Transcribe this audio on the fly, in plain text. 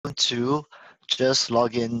to Just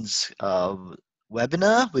Login's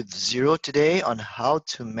webinar with Zero today on how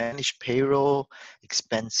to manage payroll,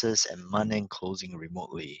 expenses, and month-end closing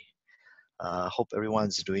remotely. Hope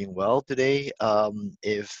everyone's doing well today. Hope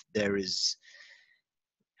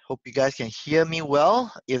you guys can hear me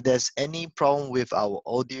well. If there's any problem with our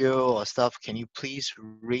audio or stuff, can you please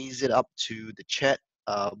raise it up to the chat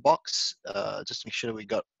box just to make sure that we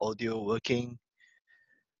got audio working.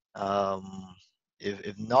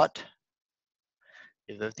 If not,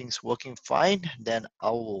 if everything's working fine, then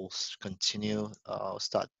I will continue,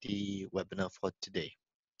 start the webinar for today.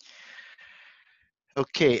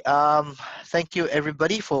 Okay, thank you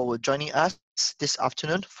everybody for joining us this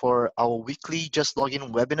afternoon for our weekly Just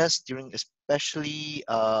Login webinars especially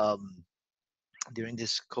during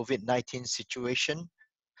this COVID-19 situation.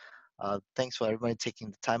 Thanks for everybody taking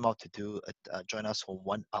the time out to join us for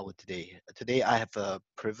 1 hour today. Today I have a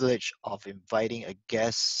privilege of inviting a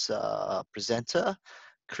guest presenter,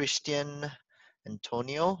 Christian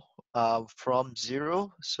Antonio from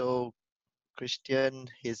Zero. So Christian,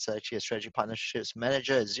 he's actually a strategy partnerships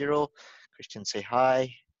manager at Zero. Christian, say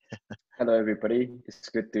hi. Hello everybody, it's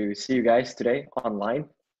good to see you guys today online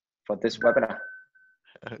for this webinar.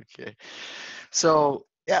 Okay, so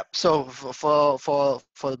yeah, so for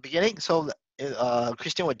the beginning, so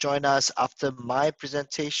Christian will join us after my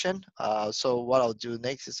presentation. So what I'll do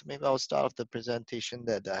next is maybe I'll start off the presentation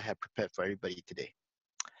that I have prepared for everybody today.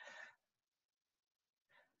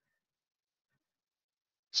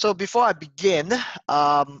 So before I begin,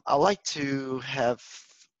 I'd like to have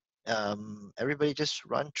everybody just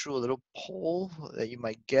run through a little poll that you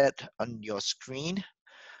might get on your screen.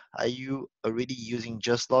 Are you already using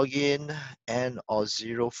Just Login and or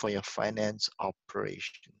Zero for your finance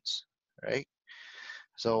operations, right?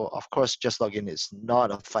 So of course, Just Login is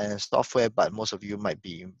not a finance software, but most of you might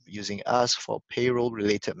be using us for payroll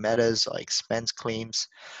related matters or expense claims.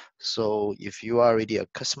 So if you are already a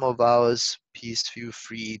customer of ours, please feel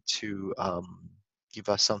free to give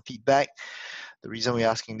us some feedback. The reason we're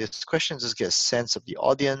asking this question is to get a sense of the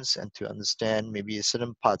audience and to understand maybe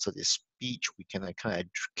certain parts of the speech we can kind of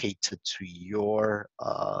cater to your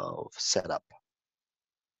setup.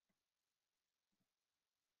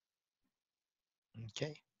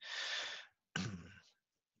 Okay.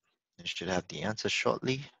 You should have the answer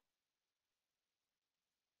shortly.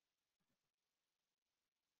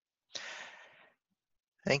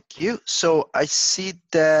 Thank you. So I see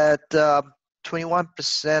that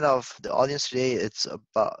 21% of the audience today is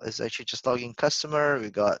actually Just Login customer.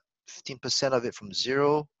 We got 15% of it from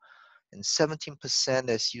Zero, and 17%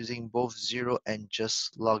 that's using both Zero and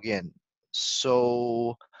Just Login.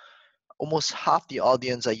 So almost half the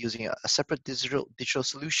audience are using a separate digital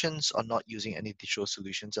solutions or not using any digital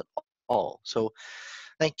solutions at all. So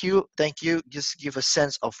thank you. Just give a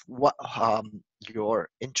sense of what your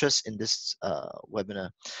interest in this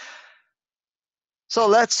webinar. So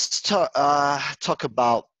let's talk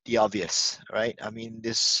about the obvious, right? I mean,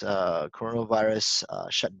 this coronavirus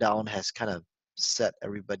shutdown has kind of set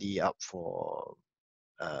everybody up for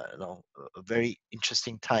a very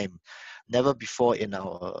interesting time. Never before in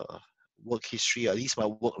our work history, or at least my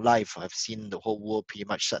work life, I've seen the whole world pretty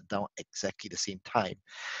much shut down exactly the same time.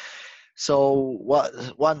 So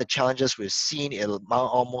one of the challenges we've seen among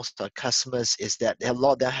almost our customers is that a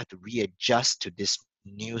lot of them have to readjust to this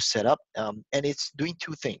new setup, and it's doing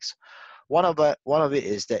two things. One of it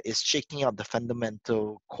is that it's shaking up the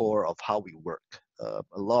fundamental core of how we work. A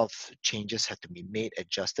lot of changes had to be made,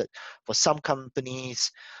 adjusted. For some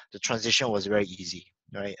companies, the transition was very easy,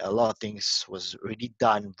 right? A lot of things was already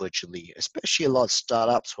done virtually, especially a lot of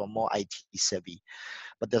startups who are more IT savvy.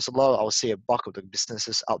 But there's a lot, I would say, a bulk of the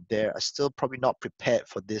businesses out there are still probably not prepared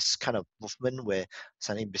for this kind of movement where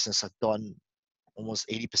suddenly business are done almost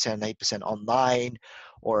 80%, 90% online,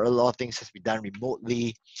 or a lot of things have to be done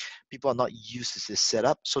remotely. People are not used to this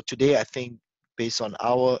setup. So today, I think based on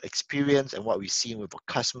our experience and what we've seen with our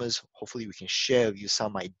customers, hopefully we can share with you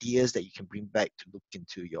some ideas that you can bring back to look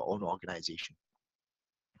into your own organization.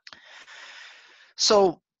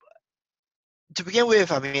 So to begin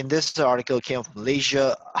with, I mean, this article came from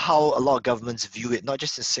Malaysia. How a lot of governments view it, not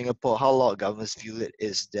just in Singapore, how a lot of governments view it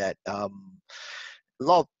is that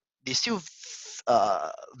they still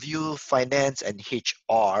view finance and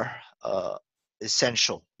HR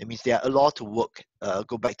essential. It means they are allowed to work,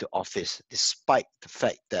 go back to office, despite the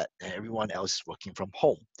fact that everyone else is working from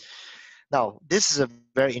home. Now, this is a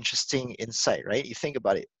very interesting insight, right? You think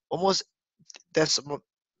about it. There's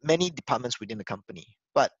many departments within the company,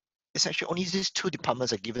 but essentially only these two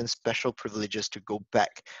departments are given special privileges to go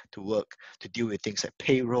back to work to deal with things like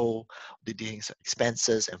payroll, to do things like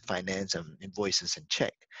expenses and finance and invoices and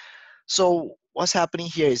check. So what's happening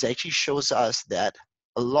here is actually shows us that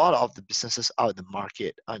a lot of the businesses out in the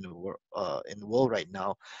market in the world right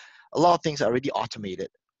now, a lot of things are already automated.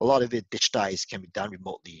 A lot of it digitized, can be done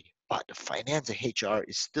remotely. But the finance and HR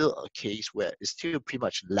is still a case where it's still pretty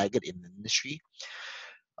much lagged in the industry.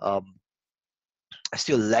 Um,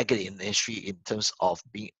 still lagging in the industry in terms of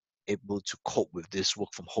being able to cope with this work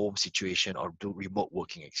from home situation or do remote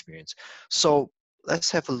working experience. So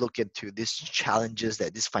let's have a look into these challenges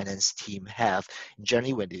that this finance team have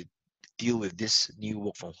generally when they deal with this new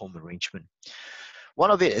work from home arrangement. One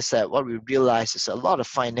of it is that what we realize is a lot of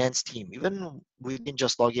finance team, even within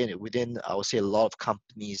Just Login, within I would say a lot of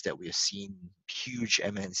companies that we've seen, huge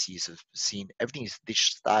MNCs have seen, everything is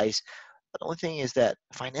digitized. But the only thing is that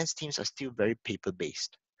finance teams are still very paper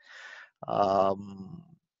based. Um,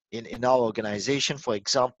 in our organization, for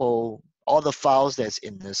example, all the files that's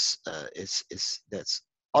in this is that's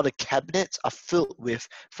all the cabinets are filled with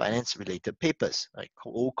finance related papers like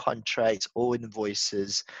old contracts, old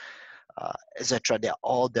invoices, etc. They're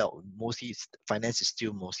all dealt with. Mostly finance is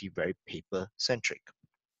still mostly very paper centric.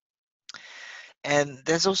 And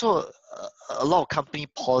there's also a lot of company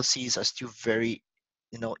policies are still very,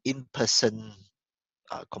 in person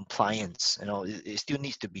compliance. It still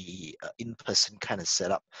needs to be in-person kind of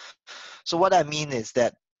setup. So what I mean is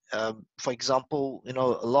that, for example, a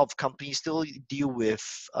lot of companies still deal with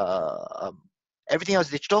everything else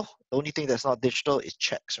digital. The only thing that's not digital is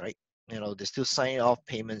checks, right? They're still signing off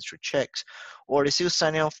payments through checks, or they're still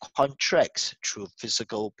signing off contracts through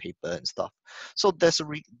physical paper and stuff. So there's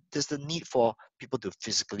the need for people to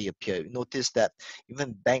physically appear. You notice that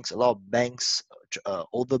even banks, a lot of banks,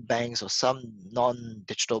 older banks or some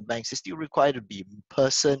non-digital banks, they still require to be in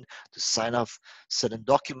person to sign off certain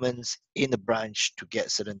documents in the branch to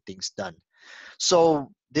get certain things done.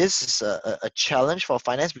 So this is a challenge for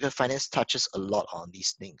finance because finance touches a lot on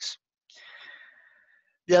these things.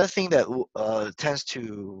 The other thing that tends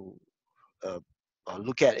to uh,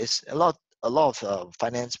 look at is a lot of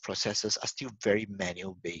finance processes are still very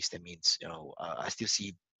manual based. That means I still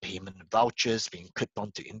see payment vouchers being clipped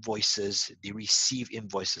onto invoices. They receive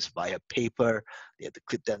invoices via paper. They have to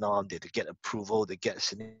clip them on. They have to get approval. They get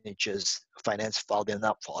signatures. Finance file them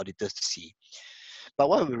up for auditors to see. But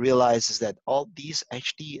what we realize is that all these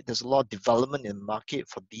actually, there's a lot of development in the market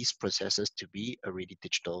for these processes to be already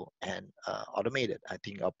digital and automated. I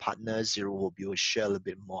think our partner Zero will be able to share a little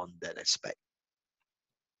bit more on that aspect.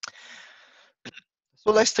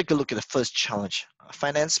 So let's take a look at the first challenge.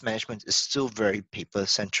 Finance management is still very paper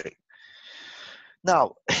centric.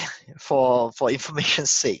 Now, for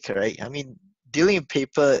information's sake, right? I mean, dealing with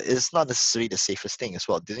paper is not necessarily the safest thing as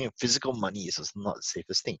well. Dealing with physical money is also not the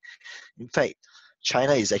safest thing. In fact,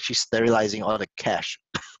 China is actually sterilizing all the cash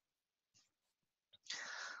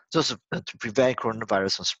just to prevent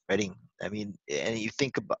coronavirus from spreading. I mean, and you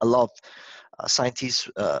think about a lot of scientists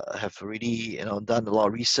have already done a lot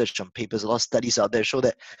of research on papers, a lot of studies out there show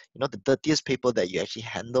that the dirtiest paper that you actually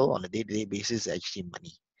handle on a day-to-day basis is actually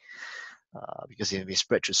money. Because it can be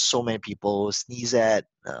spread to so many people, sneeze at,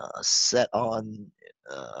 sat on,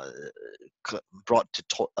 uh, brought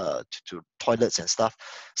to toilets and stuff.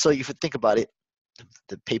 So if you think about it,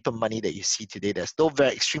 the paper money that you see today that's still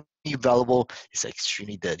very extremely valuable is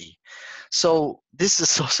extremely dirty. So this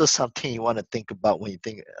is also something you want to think about when you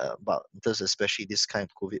think about this, especially this kind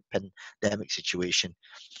of COVID pandemic situation.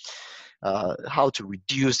 How to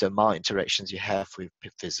reduce the amount of interactions you have with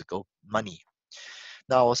physical money.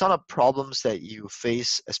 Now, some of the problems that you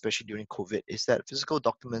face, especially during COVID, is that physical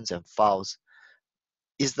documents and files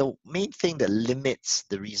is the main thing that limits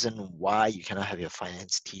the reason why you cannot have your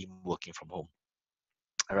finance team working from home.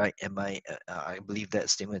 All right, I believe that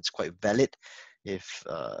statement is quite valid. If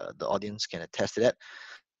the audience can attest to that,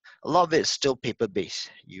 a lot of it is still paper based.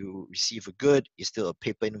 You receive a good, it's still a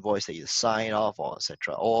paper invoice that you sign off, or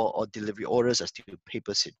etc. Or delivery orders are still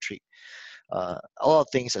paper centric. A lot of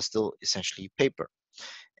things are still essentially paper.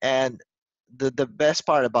 And the best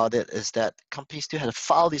part about it is that companies still have to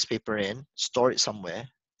file this paper in, store it somewhere,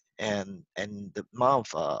 and the amount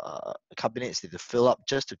of cabinets they have to fill up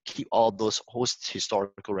just to keep all those host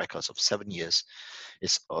historical records of 7 years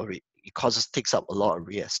is already it causes takes up a lot of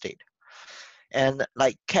real estate. And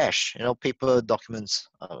like cash, paper documents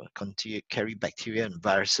continue carry bacteria and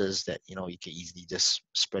viruses that you can easily just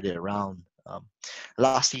spread it around.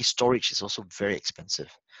 Lastly, storage is also very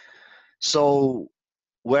expensive. So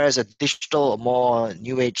whereas a digital, a more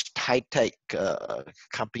new age high tech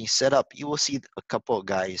company setup, you will see a couple of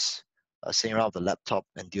guys sitting around the laptop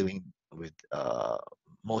and dealing with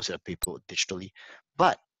most of the people digitally.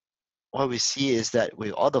 But what we see is that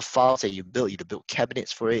with all the files that you build, you to build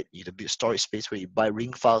cabinets for it, you to build storage space for it, you buy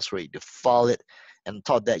ring files for it, you to file it, and on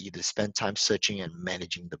top of that, you to spend time searching and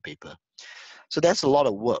managing the paper. So that's a lot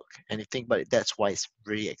of work. And you think about it, that's why it's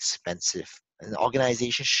very expensive. And the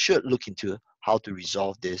organization should look into how to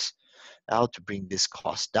resolve this, how to bring this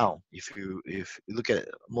cost down. If you look at it,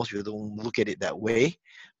 most people don't look at it that way,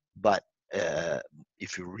 but uh,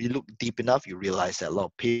 if you really look deep enough, you realize that a lot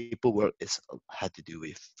of paperwork is had to do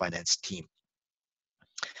with finance team.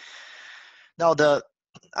 Now, I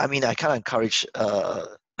kind of encourage a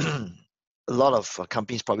lot of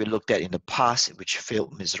companies probably looked at in the past, which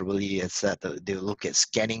failed miserably, is that they look at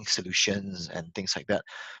scanning solutions and things like that.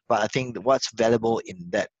 But I think that what's valuable in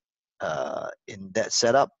that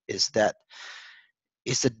setup is the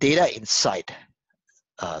data inside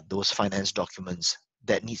those finance documents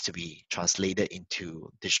that needs to be translated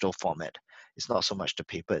into digital format. It's not so much the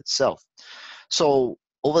paper itself. So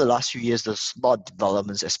over the last few years, there's a lot of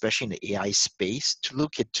developments, especially in the AI space, to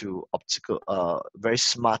look into very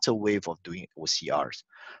smarter way of doing OCRs.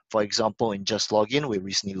 For example, in Just Login, we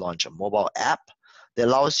recently launched a mobile app that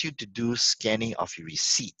allows you to do scanning of your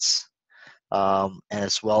receipts,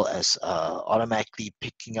 as well as automatically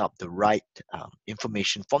picking up the right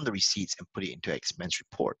information from the receipts and put it into an expense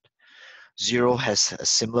report. Zero has a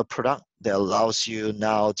similar product that allows you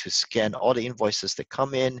now to scan all the invoices that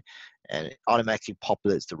come in and it automatically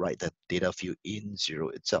populates the right data field in Zero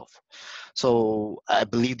itself. So I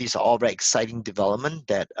believe these are all very exciting development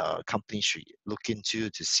that companies should look into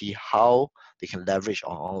to see how they can leverage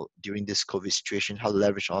all during this COVID situation, how to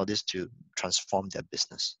leverage all this to transform their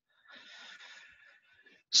business.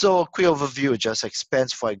 So a quick overview of just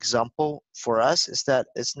expense, for example, for us is that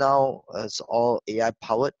it's all AI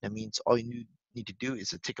powered. That means all you need to do is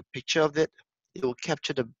to take a picture of it. It will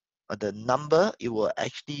capture the number. It will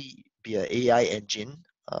actually be an AI engine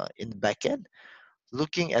in the back end,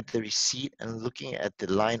 looking at the receipt and looking at the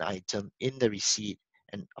line item in the receipt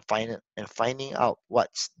and finding out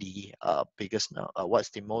what's the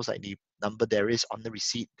most likely number there is on the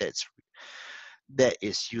receipt that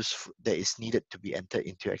is needed to be entered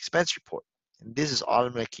into expense report. And this is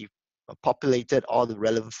automatically populated all the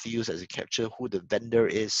relevant fields as you capture who the vendor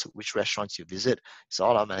is, which restaurants you visit. It's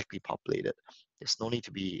all automatically populated. There's no need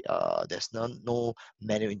to be there's no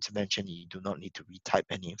manual intervention. You do not need to retype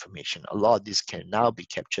any information. A lot of this can now be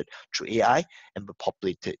captured through AI and be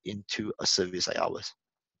populated into a service like ours.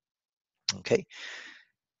 Okay,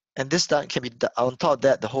 and this can be done on top of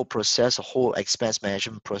that. The whole process, the whole expense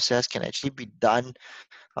management process, can actually be done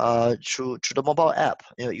through the mobile app.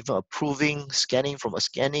 Even approving, scanning from a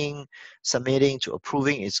scanning, submitting to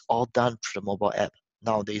approving, it's all done through the mobile app.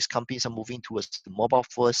 Nowadays, companies are moving towards the mobile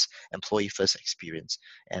first, employee first experience,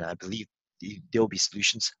 and I believe there will be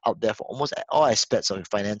solutions out there for almost all aspects of your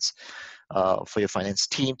finance, for your finance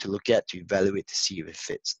team to look at, to evaluate, to see if it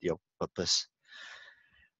fits your purpose.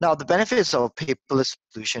 Now, the benefits of a paperless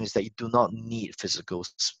solution is that you do not need physical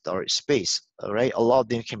storage space. All right, a lot of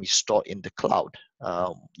them can be stored in the cloud.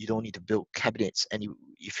 You don't need to build cabinets, and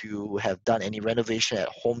if you have done any renovation at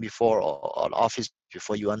home before or an office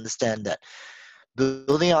before, you understand that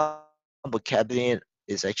building up a cabinet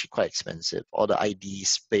is actually quite expensive. All the ID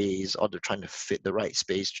space, all the trying to fit the right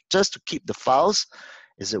space just to keep the files.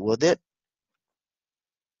 Is it worth it?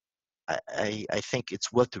 I think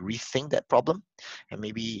it's worth to rethink that problem and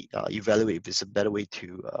maybe evaluate if there's a better way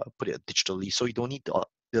to put it digitally, so you don't need to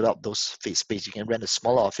build up those space. You can rent a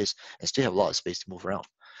smaller office and still have a lot of space to move around.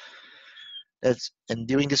 And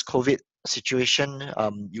during this COVID situation,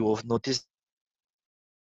 you will notice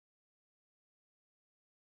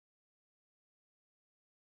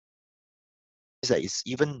that it's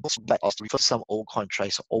even more expensive to build up or to refer to some old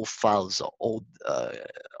contracts, old files, or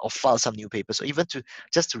file some new papers, or even to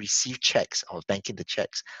just to receive checks or banking the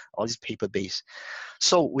checks, all these paper based.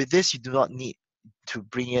 So with this, you do not need to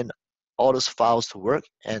bring in all those files to work,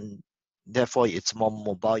 and therefore it's more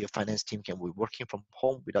mobile. Your finance team can be working from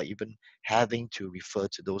home without even having to refer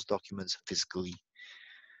to those documents physically.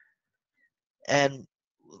 And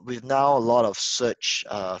with now a lot of search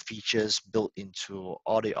features built into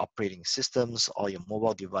all the operating systems, all your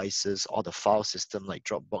mobile devices, all the file system like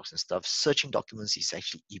Dropbox and stuff, searching documents is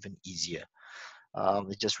actually even easier.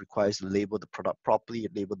 It just requires to label the product properly,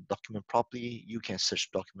 label the document properly. You can search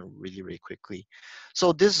the document really, really quickly.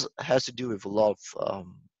 So this has to do with a lot of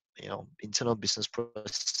internal business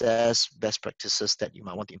process, best practices that you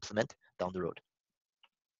might want to implement down the road.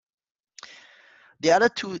 The other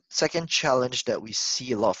second challenge that we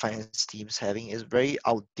see a lot of finance teams having is very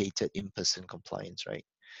outdated in-person compliance, right?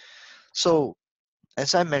 So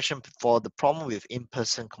as I mentioned before, the problem with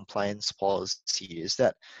in-person compliance policy is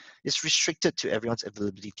that it's restricted to everyone's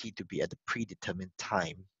availability to be at the predetermined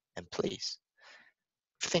time and place.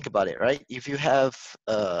 Think about it, right? If you have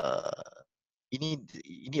you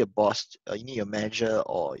need a boss, you need your manager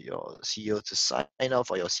or your CEO to sign off,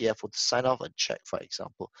 or your CFO to sign off a check, for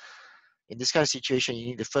example. In this kind of situation, you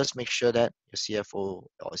need to first make sure that your CFO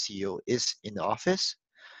or CEO is in the office.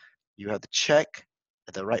 You have to check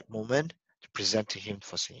at the right moment to present to him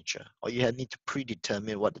for signature. Or you need to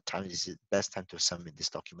predetermine what the time is the best time to submit this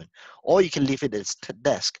document. Or you can leave it at his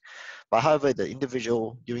desk. But however, the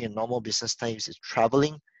individual during a normal business times is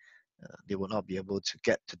traveling, they will not be able to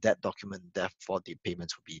get to that document. Therefore, the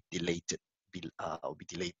payments will be delayed,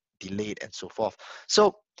 and so forth.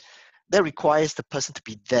 So that requires the person to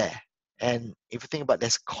be there. And if you think about,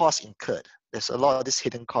 there's cost incurred. There's a lot of this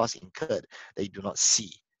hidden cost incurred that you do not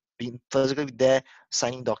see. Being physically there,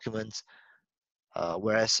 signing documents,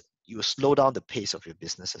 whereas you will slow down the pace of your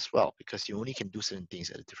business as well, because you only can do certain things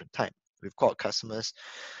at a different time. We've got customers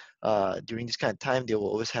during this kind of time, they will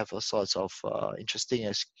always have all sorts of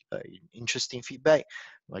interesting feedback.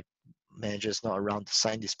 Like, manager's not around to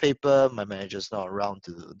sign this paper. My manager's not around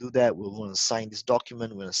to do that. We want to sign this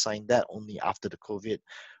document. We're going to sign that only after the COVID,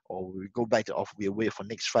 or we go back to office. We wait for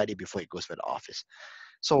next Friday before it goes to the office.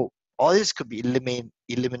 So all this could be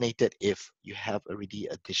eliminated if you have already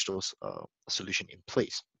a digital solution in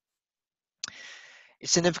place. It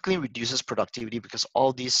significantly reduces productivity because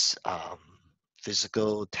all these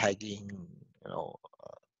physical tagging,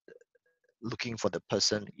 looking for the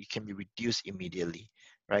person, it can be reduced immediately,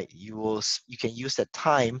 right? You can use that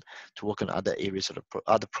time to work on other areas of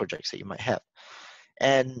other projects that you might have.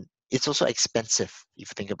 And it's also expensive if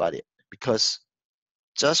you think about it, because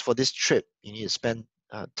just for this trip you need to spend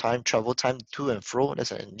travel time to and fro.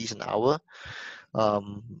 That's at least an hour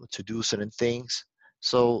to do certain things.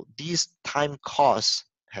 So these time costs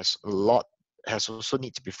has also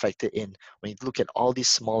need to be factored in when you look at all these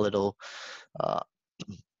small little uh,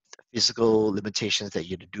 physical limitations that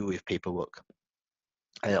you have to do with paperwork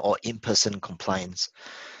or in-person compliance.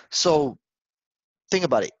 So think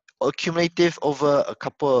about it. Accumulative over a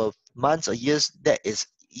couple of months or years, that is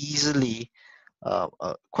easily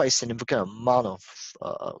quite a significant amount of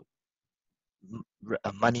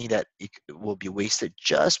money that it will be wasted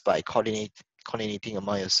just by coordinating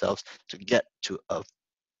among yourselves to get to a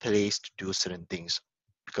place to do certain things,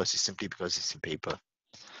 because it's in paper.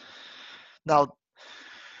 Now,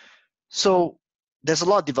 so there's a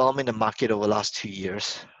lot of development in the market over the last 2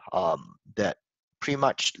 years that pretty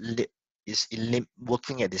much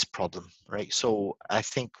working at this problem, right? So I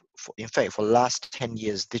think, in fact, for the last 10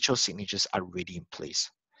 years, digital signatures are already in place.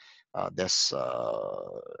 There's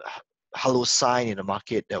Hello Sign in the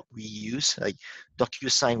market that we use, like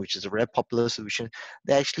DocuSign, which is a very popular solution.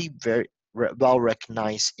 They're actually very well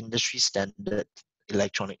recognized industry standard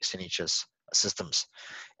electronic signatures systems,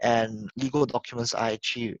 and legal documents are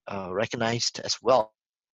actually recognized as well,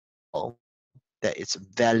 that it's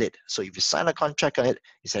valid. So if you sign a contract on it,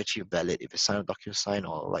 it's actually valid. If you sign a DocuSign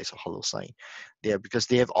or like a Hello Sign, because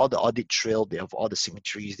they have all the audit trail, they have all the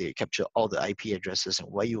signatories, they capture all the IP addresses and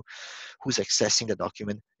who's accessing the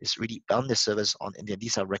document is really on the servers and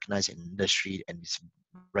these are recognized in industry and it's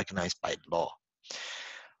recognized by law.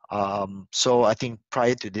 So I think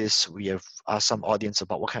prior to this, we have asked some audience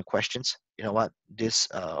about what kind of questions. You know what?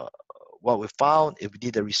 What we found, if we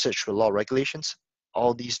did the research for law regulations,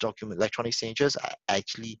 all these electronic signatures are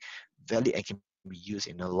actually valid and can be used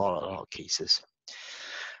in a lot of cases.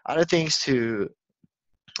 Other things to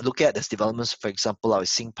look at as developments, for example, our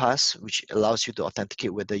SingPass, which allows you to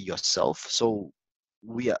authenticate whether yourself. So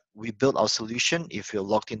we built our solution. If you're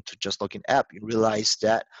logged into just login app, you realize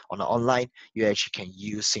that on the online, you actually can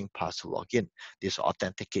use SingPass to log in. This will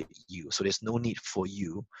authenticate you. So there's no need for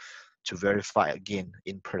you to verify again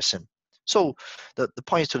in person. So the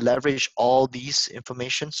point is to leverage all these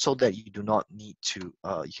information so that you do not need to,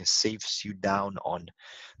 you can save you down on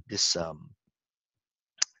this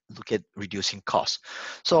look at reducing costs.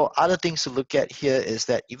 So other things to look at here is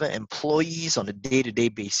that even employees on a day-to-day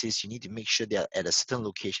basis, you need to make sure they are at a certain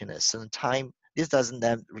location at a certain time. This doesn't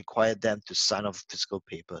then require them to sign off physical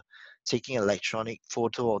paper. Taking an electronic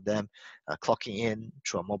photo of them clocking in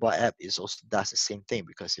through a mobile app is also does the same thing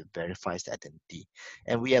because it verifies the identity.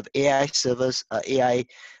 And we have AI servers, AI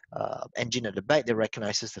engine at the back that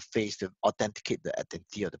recognizes the face to authenticate the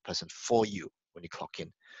identity of the person for you when you clock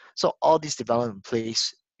in. So all these development in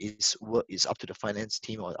place is up to the finance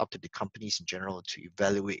team or up to the companies in general to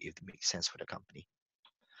evaluate if it makes sense for the company.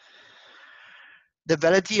 The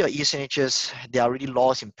validity of e-signatures, there are already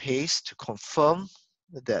laws in place to confirm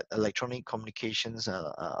that electronic communications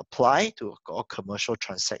apply to all commercial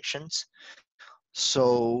transactions.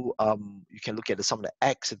 So you can look at some of the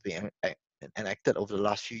acts that have been enacted over the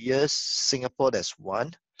last few years. Singapore, there's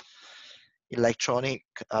one. Electronic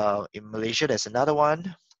in Malaysia, there's another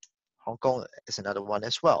one. Hong Kong is another one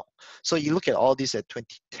as well. So you look at all these at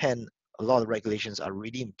 2010, a lot of regulations are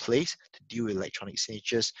already in place to deal with electronic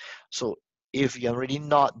signatures. So if you're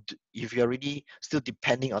already still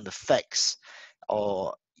depending on the fax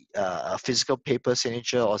or a physical paper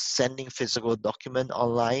signature or sending physical document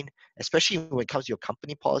online, especially when it comes to your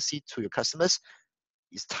company policy to your customers,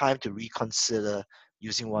 it's time to reconsider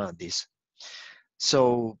using one of these.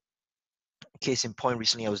 So case in point,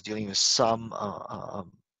 recently I was dealing with some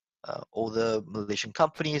older Malaysian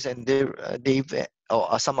companies, and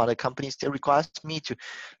or some other companies, they require me to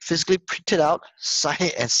physically print it out, sign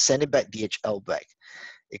it, and send it back DHL back.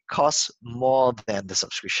 It costs more than the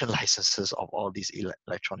subscription licenses of all these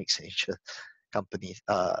electronic signature companies.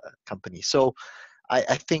 So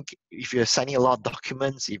I think if you're signing a lot of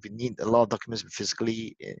documents, if you need a lot of documents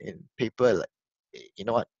physically in paper, like, you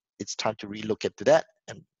know what, it's time to relook into that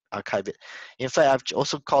and archive it. In fact, I've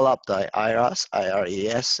also called up the IRAS,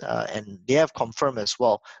 and they have confirmed as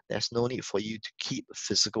well, there's no need for you to keep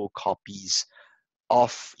physical copies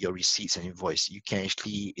of your receipts and invoice. You can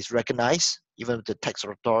actually, it's recognized, even with the tax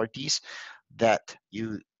authorities, that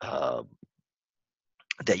that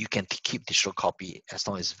you can keep digital copy as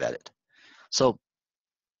long as it's valid. So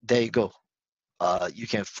there you go. You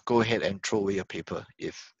can go ahead and throw away your paper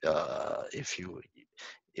if you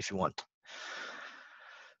want.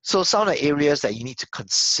 So some of the areas that you need to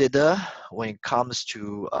consider when it comes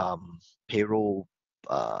to payroll,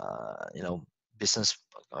 business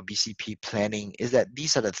BCP planning is that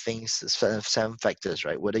these are the things, seven factors,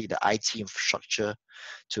 right? Whether the IT infrastructure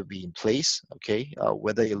to be in place, okay,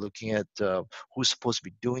 whether you're looking at who's supposed to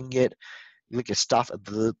be doing it, you look at staff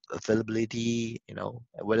availability,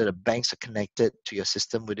 whether the banks are connected to your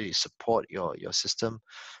system, whether you support your system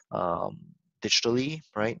um, digitally,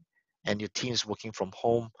 right? And your team is working from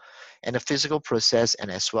home, and the physical process, and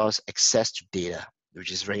as well as access to data,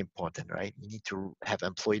 which is very important, right? You need to have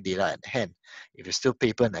employee data at hand. If it's still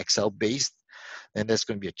paper and Excel based, then that's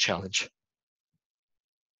going to be a challenge.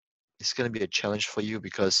 It's going to be a challenge for you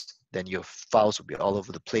because then your files will be all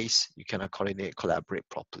over the place. You cannot collaborate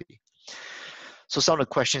properly. So some of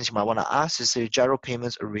the questions you might want to ask is, gyro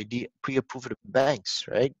payments already pre-approved with the banks,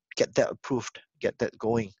 right? Get that approved, get that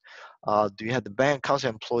going. Do you have the bank accounts of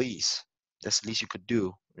employees? That's the least you could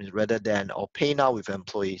do rather than, or pay now with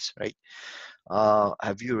employees, right?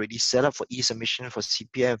 Have you already set up for e-submission for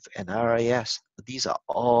CPF and RIS? These are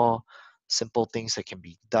all simple things that can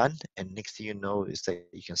be done. And next thing you know is that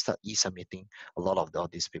you can start e-submitting a lot of all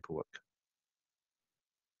this paperwork.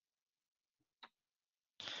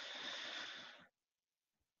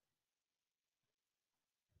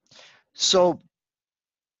 So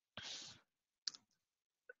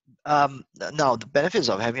now the benefits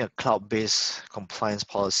of having a cloud-based compliance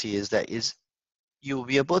policy is that you'll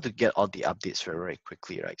be able to get all the updates very, very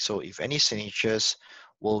quickly, right? So if any signatures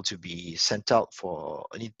will to be sent out for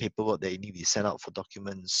any paperwork that you need to be sent out for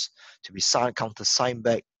documents to be signed, counter-signed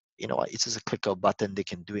back, it's just a click of a button. They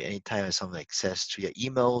can do it anytime as someone access to your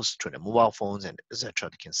emails, to their mobile phones, and etc.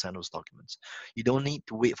 They can sign those documents. You don't need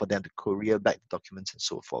to wait for them to courier back the documents and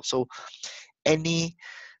so forth. So any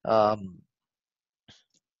um,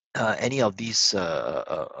 any of these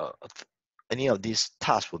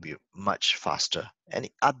tasks will be much faster.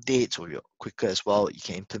 Any updates will be quicker as well. You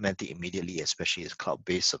can implement it immediately, especially as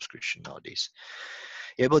cloud-based subscription nowadays.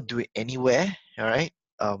 You're able to do it anywhere, all right?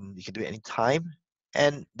 You can do it anytime.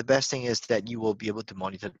 And the best thing is that you will be able to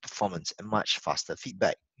monitor the performance and much faster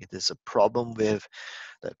feedback. If there's a problem with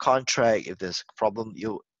the contract, if there's a problem,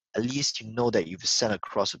 at least you know that you've sent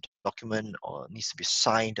across a document or needs to be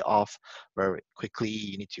signed off very quickly.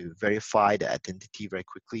 You need to verify the identity very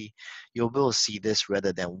quickly. You'll be able to see this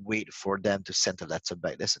rather than wait for them to send a letter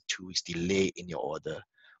back. There's a 2 weeks delay in your order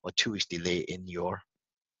or 2 weeks delay in your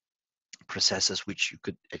processes, which you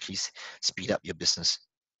could at least speed up your business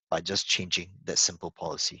by just changing that simple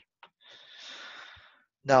policy.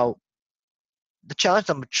 Now, the challenge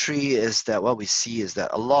number 3 is that what we see is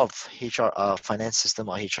that a lot of HR, finance system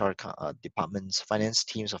or HR departments, finance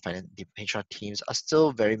teams or HR teams are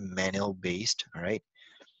still very manual based, all right?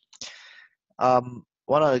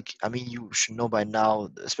 You should know by now,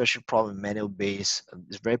 especially problem manual based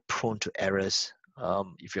is very prone to errors.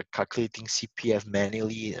 If you're calculating CPF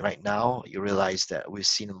manually right now, you realize that we've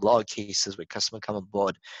seen a lot of cases where customers come on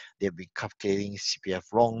board, they've been calculating CPF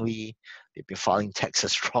wrongly, they've been filing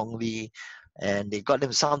taxes wrongly, and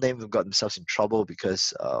some of them got themselves in trouble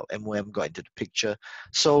because MOM got into the picture.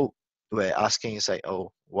 So we're asking, is like,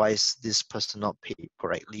 oh, why is this person not paid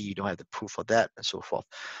correctly? You don't have the proof for that, and so forth.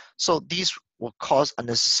 So these will cause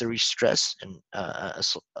unnecessary stress and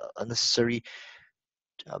unnecessary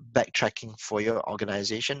backtracking for your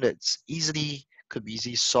organization. That's easily could be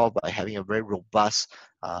easily solved by having a very robust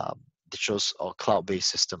digital or cloud-based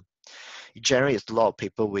system. It generates a lot of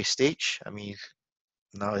paper wastage. I mean,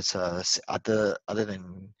 now it's other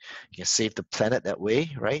than you can save the planet that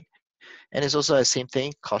way, right? And it's also the same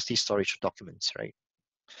thing, costly storage of documents, right?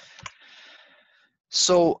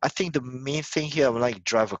 So I think the main thing here I would like to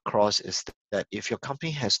drive across is that if your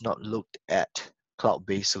company has not looked at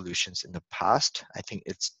cloud-based solutions in the past, I think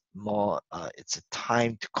it's a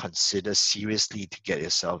time to consider seriously to get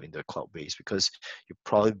yourself into a cloud-based, because you'll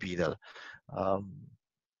probably be um,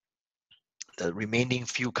 the remaining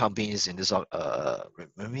few companies in this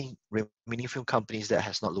remaining few companies that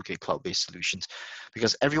has not looked at cloud-based solutions,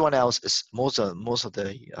 because everyone else is most of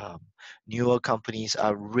the newer companies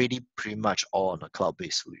are really pretty much all on a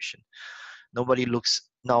cloud-based solution. Nobody looks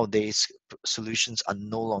nowadays. Solutions are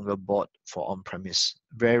no longer bought for on-premise.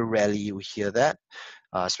 Very rarely you hear that,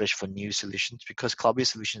 especially for new solutions, because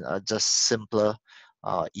cloud-based solutions are just simpler,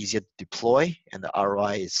 easier to deploy, and the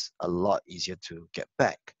ROI is a lot easier to get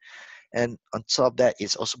back. And on top of that,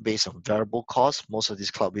 it's also based on variable costs. Most of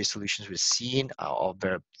these cloud-based solutions we've seen are all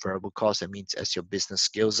variable costs. That means as your business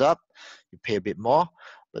scales up, you pay a bit more,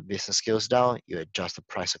 but business scales down, you adjust the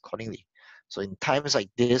price accordingly. So in times like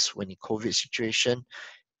this, when in COVID situation,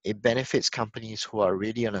 it benefits companies who are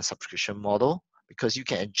already on a subscription model, because you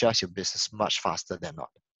can adjust your business much faster than not,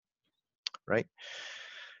 right?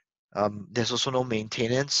 There's also no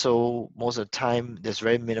maintenance, so most of the time there's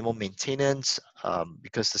very minimal maintenance,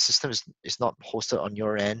 because the system is not hosted on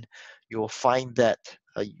your end. You will find that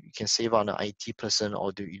you can save on an IT person,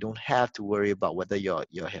 or you don't have to worry about whether you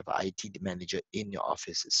have an IT manager in your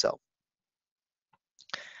office itself.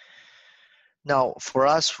 Now, for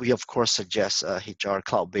us, we of course suggest a HR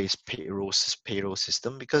cloud-based payroll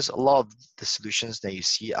system, because a lot of the solutions that you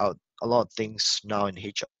see out, a lot of things now in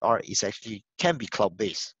HR is actually can be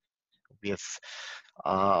cloud-based. We have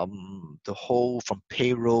the whole from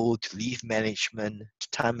payroll to leave management to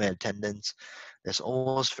time and attendance. There's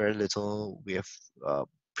almost very little. We have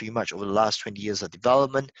pretty much over the last 20 years of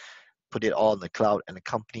development, put it all in the cloud, and the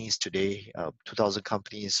companies today, 2,000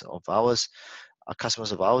 companies of ours,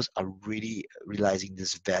 customers of ours, are really realizing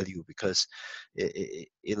this value, because it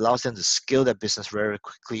allows them to scale their business very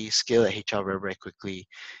quickly, scale their HR very quickly,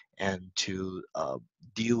 and to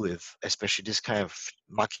deal with especially this kind of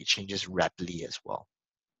market changes rapidly as well.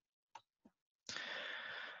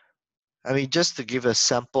 I mean, just to give a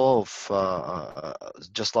sample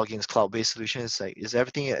of just logging's cloud-based solutions, like is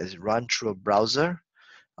everything is run through a browser.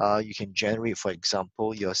 You can generate, for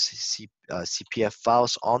example, your CPF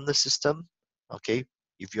files on the system. Okay,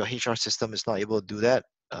 if your HR system is not able to do that,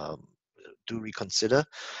 do reconsider,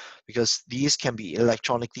 because these can be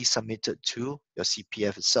electronically submitted to your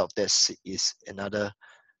CPF itself. This is another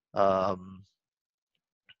um,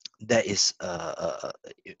 that is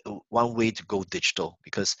one way to go digital,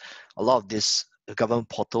 because a lot of these government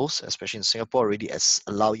portals, especially in Singapore, already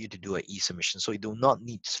allow you to do an e-submission. So you do not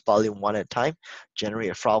need to file in one at a time.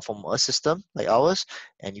 Generate a file from a system like ours,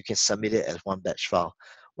 and you can submit it as one batch file.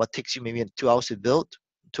 What takes you maybe 2 hours to build,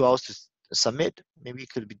 2 hours to submit, maybe it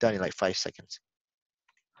could be done in like 5 seconds.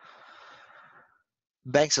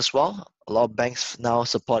 Banks as well. A lot of banks now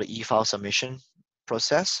support the e-file submission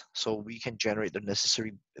process, so we can generate the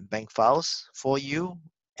necessary bank files for you,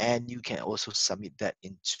 and you can also submit that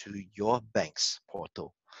into your bank's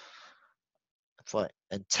portal.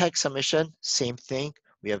 And tax submission, same thing.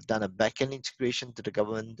 We have done a backend integration to the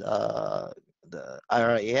government, the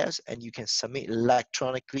IRAS, and you can submit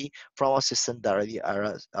electronically from our system directly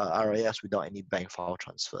IRAS without any bank file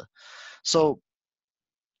transfer. So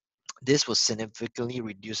this will significantly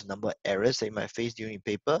reduce the number of errors that you might face during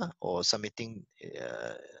paper or submitting,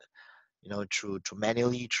 through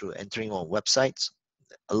manually through entering on websites.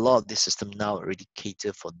 A lot of this system now already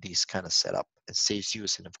cater for this kind of setup and saves you a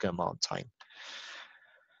significant amount of time.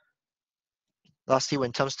 Lastly, when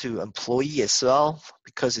it comes to employee as well,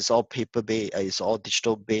 because it's all paper-based, it's all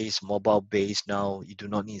digital-based, mobile-based now, you do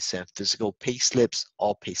not need to send physical pay slips.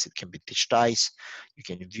 All pay slips can be digitized. You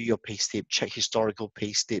can view your pay slip, check historical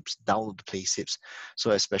pay slips, download the pay slips.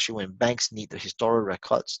 So especially when banks need the historical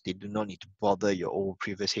records, they do not need to bother your old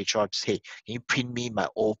previous HR to say, can you print me my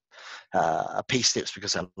old pay slips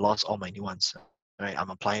because I lost all my new ones. Right? I'm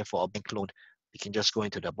applying for a bank loan. You can just go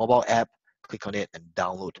into the mobile app, click on it, and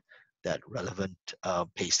download that relevant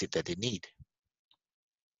payslip that they need.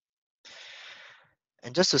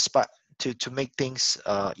 And just to spot to make things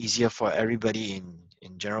easier for everybody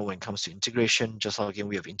in general when it comes to integration, just like again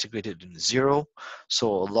we have integrated in Zero, so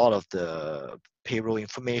a lot of the payroll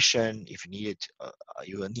information, if you need it,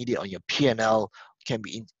 you will need it on your P&L, can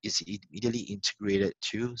be is immediately integrated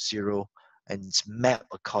to Zero, and it's mapped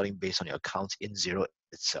according based on your accounts in Zero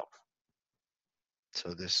itself.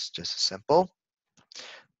 So this is just a sample,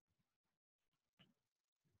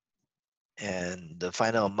 and the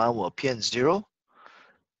final amount will appear in Zero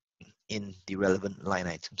in the relevant line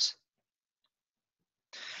items.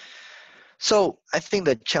 So I think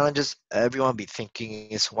the challenges everyone be thinking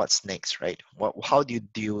is what's next, right? How do you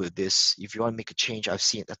deal with this? If you want to make a change, I've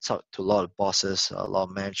seen that talk to a lot of bosses, a lot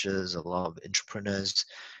of managers, a lot of entrepreneurs.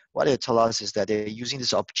 What they tell us is that they're using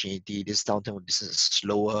this opportunity, this downturn when business is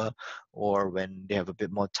slower, or when they have a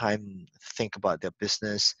bit more time to think about their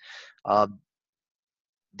business. Um,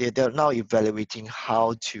 they're now evaluating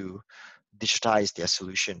how to digitize their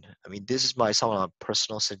solution. I mean, this is my some of my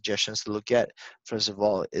personal suggestions to look at. First of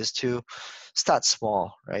all, is to start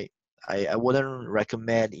small, right? I wouldn't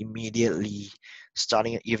recommend immediately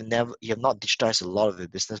starting. You have not digitized a lot of the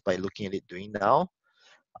business by looking at it doing now.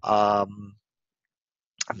 Um,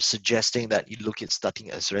 I'm suggesting that you look at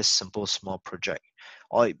starting a very simple small project,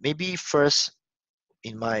 or maybe first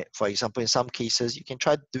for example, in some cases, you can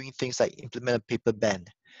try doing things like implement a paper ban,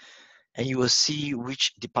 and you will see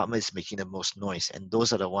which department is making the most noise, and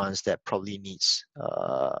those are the ones that probably needs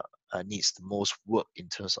the most work in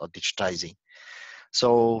terms of digitizing.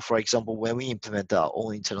 So for example, when we implemented our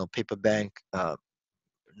own internal paper bank,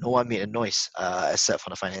 no one made a noise except for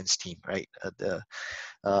the finance team, right?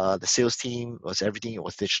 The sales team was everything. It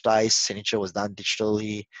was digitized. Signature was done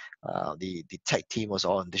digitally. The tech team was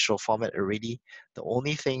all in digital format already. The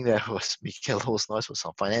only thing that was making a lot noise was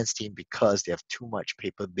our finance team because they have too much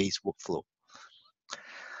paper-based workflow.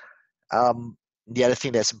 The other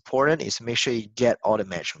thing that's important is make sure you get all the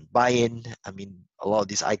management buy-in. I mean, a lot of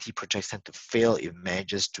these IT projects tend to fail if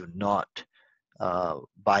managers do not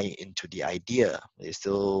buy into the idea. They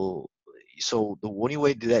still so the only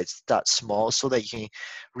way to do that is start small so that you can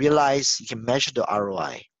realize you can measure the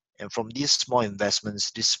ROI. And from these small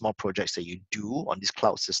investments, these small projects that you do on these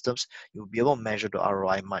cloud systems, you'll be able to measure the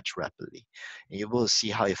ROI much rapidly. And you'll be able to see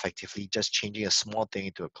how effectively just changing a small thing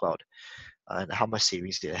into a cloud and how much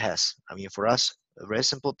savings it has. I mean, for us, a very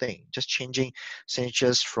simple thing, just changing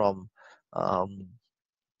signatures from um,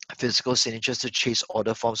 physical signatures to chase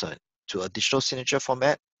order forms to a digital signature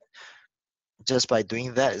format. Just by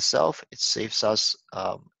doing that itself, it saves us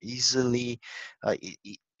easily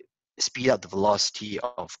speed up the velocity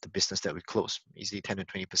of the business that we close, easily 10 to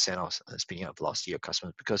 20% of speeding up velocity of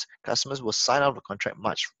customers, because customers will sign out of the contract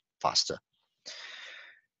much faster.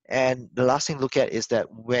 And the last thing to look at is that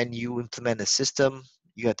when you implement a system,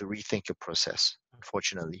 you have to rethink your process.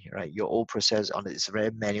 Unfortunately, right? Your old process on it's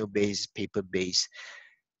very manual based, paper based.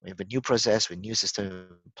 When you have a new process with new system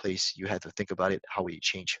in place, you have to think about it. How will you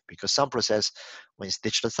change? Because some process, when it's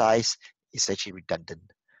digitalized, is actually redundant.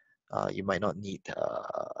 You might not need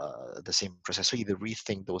the same process, so you either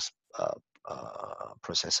rethink those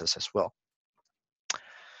processes as well.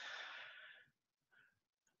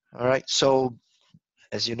 All right. So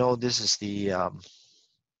as you know, this is the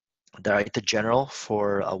Director General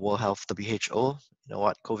for World Health WHO. You know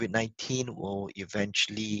what? COVID-19 will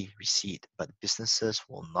eventually recede, but businesses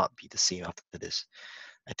will not be the same after this.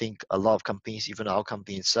 I think a lot of companies, even our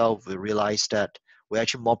company itself, will realize that we're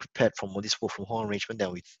actually more prepared for this work from home arrangement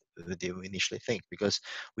than they initially think, because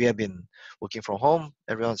we have been working from home.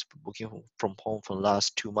 Everyone's working from home for the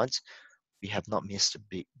last 2 months. We have not missed a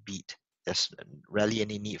big beat. There's rarely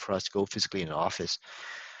any need for us to go physically in the office,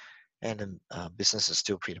 and then business is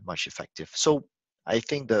still pretty much effective. So I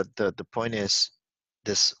think the point is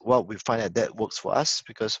this: what we find that works for us,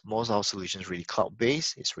 because most of our solutions really cloud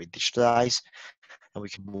based, it's really digitalized, and we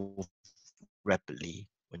can move rapidly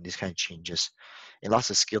when this kind of changes. It allows us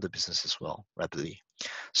to scale the business as well rapidly.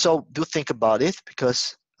 So do think about it,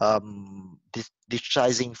 because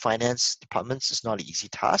digitizing finance departments is not an easy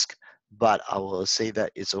task, but I will say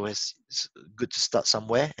that it's good to start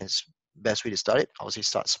somewhere, and it's best way to start it, I would say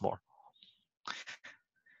start small.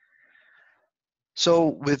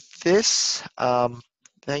 So with this,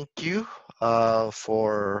 thank you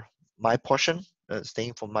for my portion.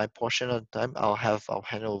 Staying for my portion of time, I'll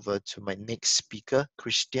hand over to my next speaker,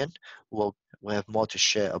 Christian, who will have more to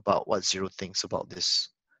share about what Zero thinks about this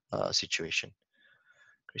situation.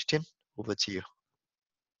 Christian, over to you.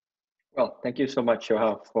 Well, thank you so much,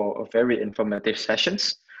 Joha, for a very informative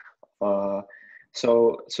sessions. Uh,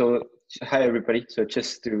 so Hi, everybody. So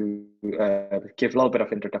just to give a little bit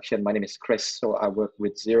of introduction, my name is Chris. So I work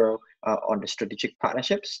with Zero on the strategic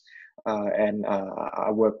partnerships. And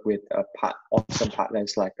I work with awesome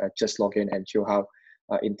partners like Just Login and Johao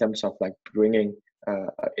in terms of like bringing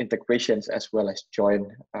integrations as well as joint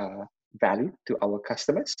value to our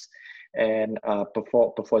customers. And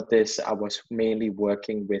before this, I was mainly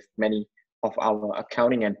working with many of our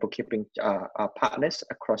accounting and bookkeeping partners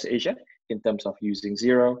across Asia in terms of using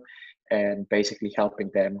Zero and basically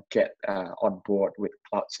helping them get on board with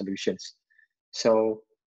cloud solutions. So,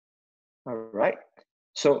 all right.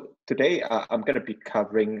 So today I'm going to be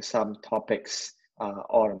covering some topics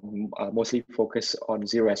mostly focus on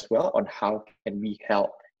Zero as well, on how can we help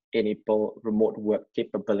enable remote work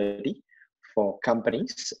capability for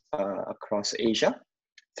companies across Asia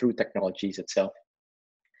through technologies itself.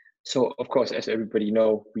 So of course, as everybody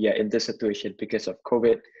know, we are in this situation because of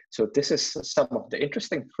COVID. So this is some of the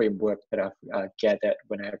interesting framework that I've gathered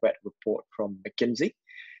when I read a report from McKinsey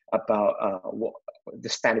about what the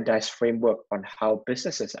standardized framework on how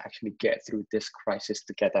businesses actually get through this crisis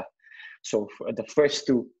together. So the first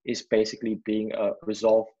two is basically being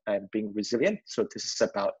resolved and being resilient. So this is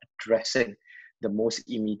about addressing the most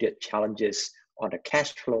immediate challenges on the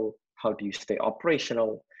cash flow. How do you stay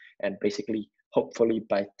operational? And basically, hopefully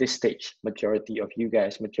by this stage, majority of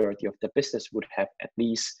the business would have at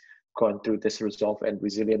least gone through this resolve and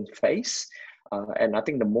resilient phase. And I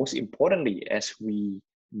think the most importantly, as we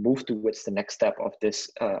move towards the next step of this,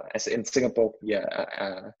 as in Singapore, we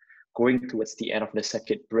are going towards the end of the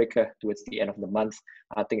circuit breaker, towards the end of the month.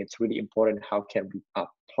 I think it's really important how can we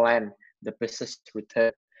plan the business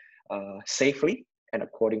return safely and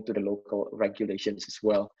according to the local regulations as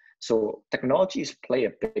well. So technologies play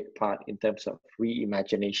a big part in terms of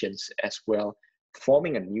reimaginations as well,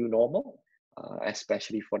 forming a new normal,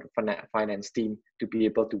 especially for the finance team to be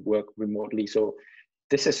able to work remotely. So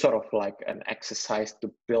this is sort of like an exercise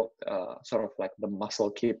to build sort of like the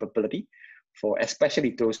muscle capability for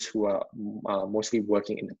especially those who are mostly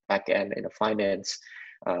working in the back end in the finance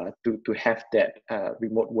to have that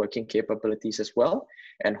remote working capabilities as well.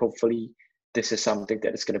 And hopefully this is something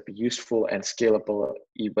that is going to be useful and scalable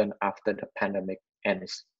even after the pandemic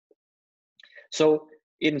ends. So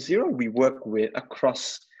in Zero, we work with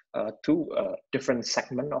across two different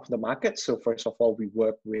segments of the market. So first of all, we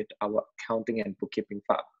work with our accounting and bookkeeping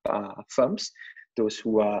firms, those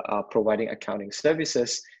who are providing accounting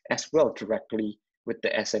services, as well directly with the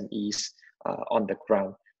SMEs on the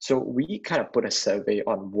ground. So we kind of put a survey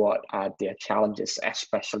on what are their challenges,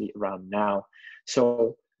 especially around now.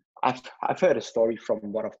 So I've heard a story from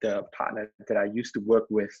one of the partners that I used to work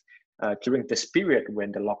with during this period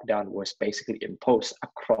when the lockdown was basically imposed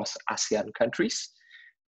across ASEAN countries.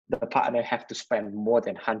 The partner have to spend more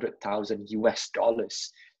than 100,000 US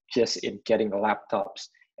dollars just in getting laptops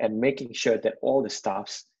and making sure that all the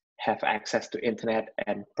staffs have access to internet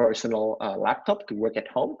and personal laptop to work at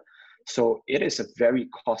home. So it is a very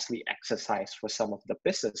costly exercise for some of the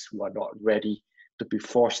business who are not ready to be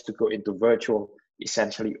forced to go into virtual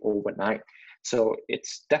essentially overnight. So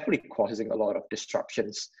it's definitely causing a lot of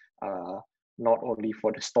disruptions, not only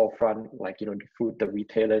for the storefront, like the food, the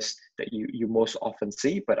retailers that you most often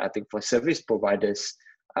see, but I think for service providers,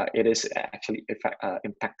 it is actually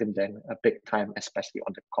impacting them a big time, especially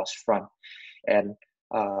on the cost front. And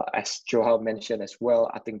as Johao mentioned as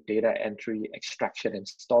well, I think data entry, extraction, and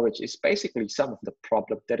storage is basically some of the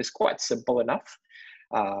problem that is quite simple enough,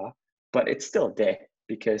 but it's still there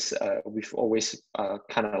because we've always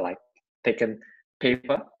kind of like taken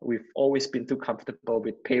paper. We've always been too comfortable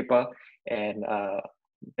with paper, and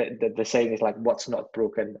the saying is like, what's not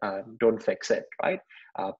broken, don't fix it, right?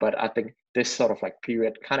 But I think this sort of like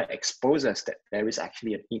period kind of exposes that there is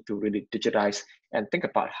actually a need to really digitize and think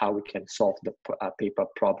about how we can solve the paper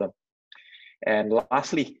problem. And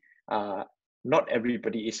lastly, not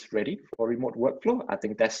everybody is ready for remote workflow. I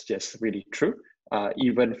think that's just really true.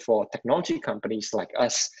 Even for technology companies like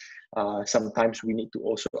us, sometimes we need to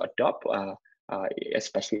also adopt,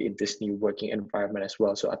 especially in this new working environment as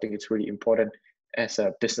well. So I think it's really important as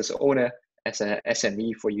a business owner, as an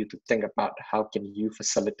SME, for you to think about how can you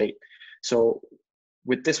facilitate. So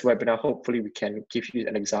with this webinar, hopefully we can give you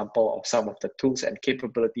an example of some of the tools and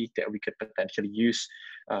capabilities that we could potentially use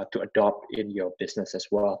to adopt in your business as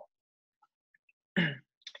well.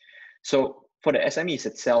 So for the SMEs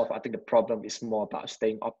itself, I think the problem is more about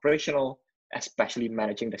staying operational, especially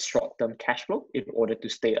managing the short-term cash flow in order to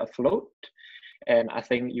stay afloat. And I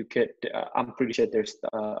think you could, I'm pretty sure there's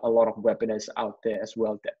a lot of webinars out there as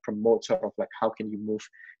well that promote sort of like how can you move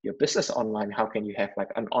your business online? How can you have like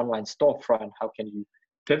an online storefront? How can you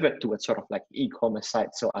pivot towards sort of like e-commerce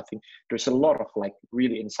site. So I think there's a lot of like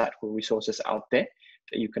really insightful resources out there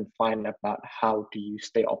that you can find about how do you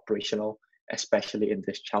stay operational, especially in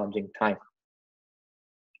this challenging time.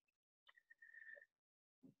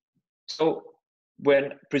 So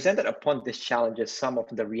when presented upon these challenges, some of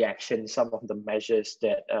the reactions, some of the measures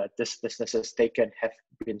that this business has taken have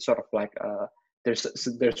been sort of like, there's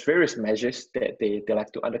various measures that they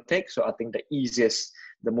like to undertake. So I think the easiest,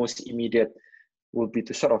 the most immediate will be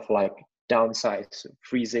to sort of like downsize,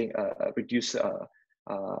 freezing, reduce sort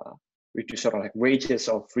of like wages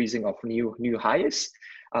or freezing of new hires.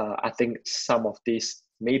 I think some of these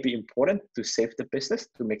may be important to save the business,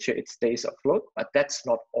 to make sure it stays afloat, but that's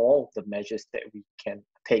not all the measures that we can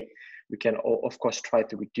take. We can, of course, try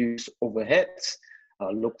to reduce overheads,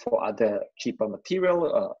 look for other cheaper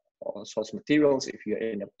material or source materials if you're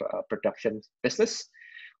in a production business,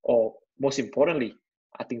 or most importantly,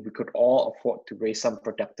 I think we could all afford to raise some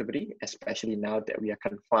productivity, especially now that we are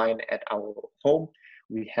confined at our home.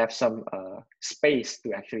 We have some space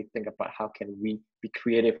to actually think about how can we be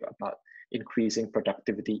creative about increasing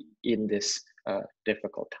productivity in this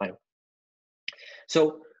difficult time.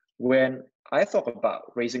 So when I thought about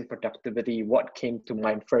raising productivity, what came to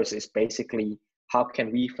mind first is basically how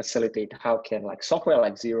can we facilitate, how can like software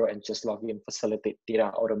like Xero and Just Login facilitate data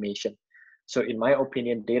automation. So in my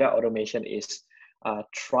opinion, data automation is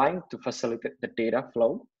trying to facilitate the data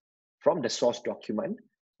flow from the source document,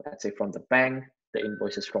 let's say from the bank, the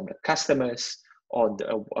invoices from the customers, or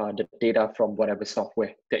the data from whatever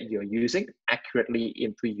software that you're using accurately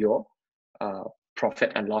into your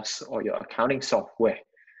profit and loss or your accounting software.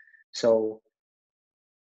 So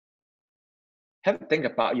have a think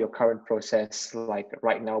about your current process, like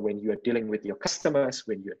right now when you're dealing with your customers,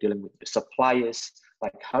 when you're dealing with your suppliers,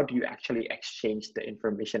 like how do you actually exchange the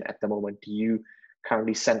information at the moment? Do you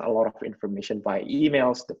currently send a lot of information via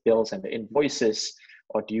emails, the bills and the invoices,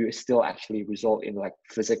 or do you still actually result in like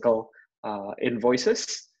physical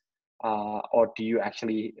invoices? Or do you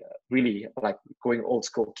actually really like going old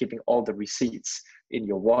school, keeping all the receipts in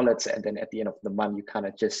your wallets, and then at the end of the month, you kind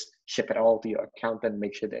of just ship it all to your accountant,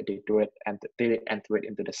 make sure that they do it and they enter it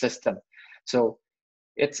into the system. So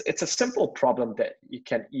it's a simple problem that you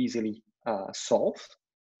can easily solve.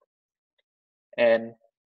 And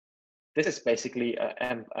this is basically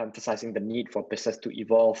emphasizing the need for business to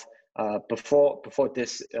evolve. Before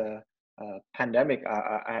this pandemic,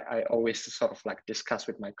 I always sort of like discuss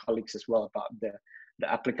with my colleagues as well about the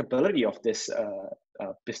applicability of this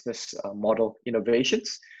business model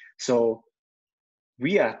innovations. So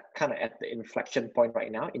we are kind of at the inflection point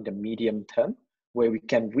right now in the medium term, where we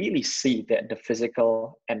can really see that the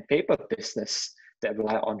physical and paper business that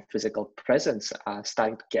rely on physical presence are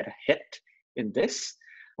starting to get a hit in this.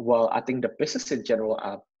 Well, I think the business in general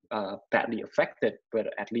are badly affected, but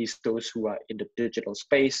at least those who are in the digital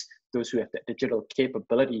space, those who have the digital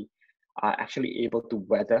capability, are actually able to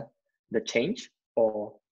weather the change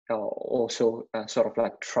or also sort of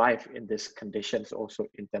like thrive in these conditions, also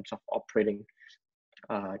in terms of operating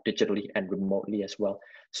digitally and remotely as well.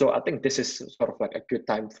 So I think this is sort of like a good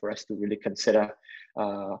time for us to really consider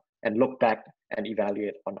and look back and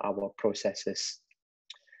evaluate on our processes.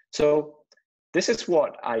 So this is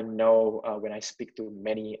what I know when I speak to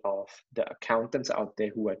many of the accountants out there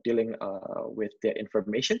who are dealing with their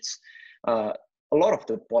informations. A lot of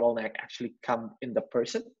the bottleneck actually come in the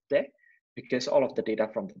person there, because all of the data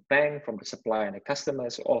from the bank, from the supplier and the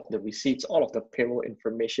customers, all of the receipts, all of the payroll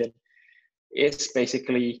information is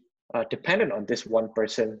basically dependent on this one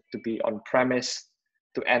person to be on premise,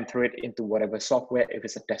 to enter it into whatever software, if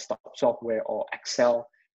it's a desktop software or Excel,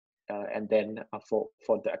 and then for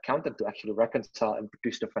the accountant to actually reconcile and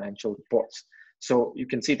produce the financial reports. So you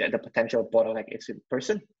can see that the potential bottleneck is in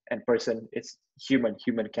person, and person is human.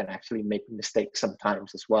 Human can actually make mistakes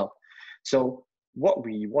sometimes as well. So what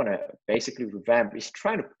we want to basically revamp is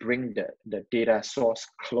trying to bring the data source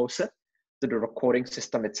closer to the recording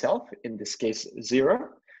system itself, in this case, Xero.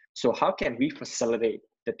 So how can we facilitate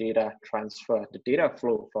the data transfer, the data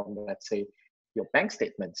flow from, let's say, your bank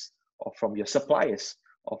statements, or from your suppliers,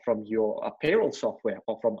 or from your payroll software,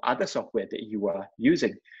 or from other software that you are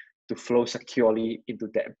using, to flow securely into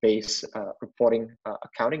that base reporting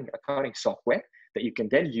accounting software that you can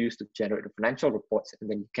then use to generate the financial reports, and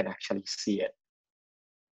then you can actually see it.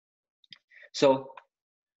 So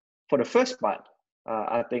for the first part,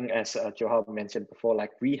 I think as Johal mentioned before,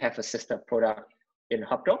 like we have a sister product in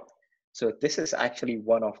HubDoc. So this is actually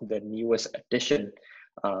one of the newest addition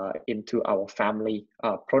into our family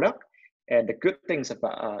product. And the good things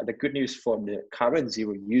about the good news for the current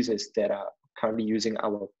Xero users that are currently using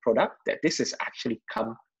our product, that this has actually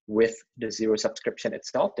come with the Xero subscription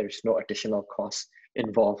itself. There's no additional cost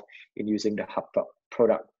involved in using the HubDoc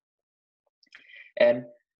product. And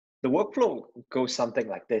the workflow goes something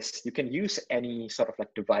like this. You can use any sort of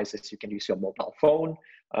like devices. You can use your mobile phone.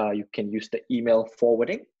 You can use the email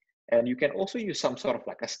forwarding. And you can also use some sort of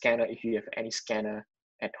like a scanner if you have any scanner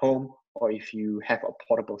at home, or if you have a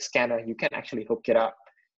portable scanner, you can actually hook it up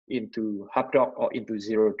into HubDoc or into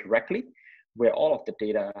Xero directly, where all of the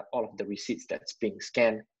data, all of the receipts that's being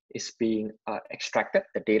scanned is being extracted,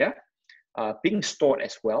 the data, being stored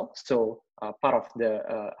as well. So part of the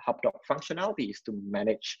HubDoc functionality is to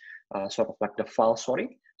manage sort of like the file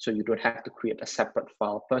sorting. So you don't have to create a separate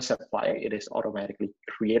file per supplier. It is automatically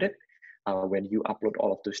created when you upload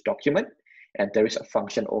all of those documents. And there is a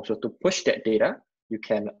function also to push that data. You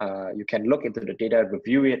can look into the data,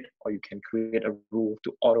 review it, or you can create a rule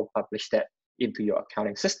to auto-publish that into your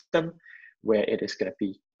accounting system, where it is going to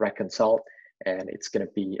be reconciled and it's going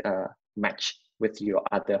to be matched with your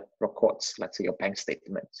other records, let's say your bank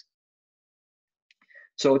statements.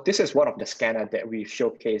 So this is one of the scanners that we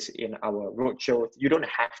showcase in our roadshow. You don't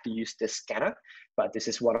have to use this scanner, but this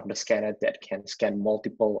is one of the scanners that can scan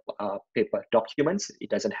multiple paper documents. It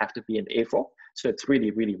doesn't have to be an A4. So it's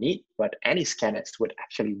really, really neat, but any scanners would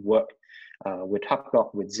actually work with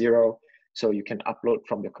HubDoc, with Xero. So you can upload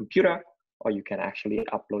from your computer, or you can actually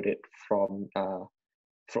upload it from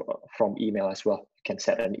email as well. You can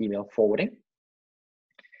set an email forwarding,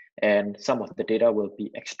 and some of the data will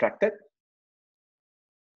be extracted.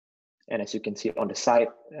 And as you can see on the side,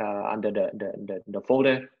 under the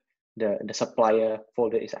folder, the supplier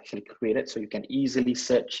folder is actually created, so you can easily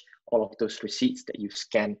search all of those receipts that you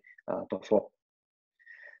scanned before.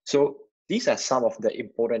 So these are some of the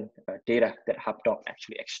important data that HubDoc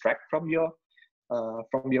actually extract from your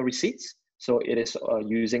receipts. So it is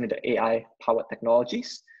using the AI-powered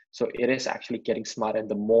technologies. So it is actually getting smarter.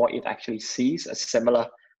 The more it actually sees a similar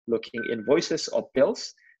looking invoices or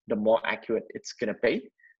bills, the more accurate it's going to be.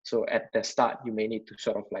 So at the start, you may need to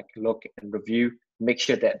sort of like look and review, make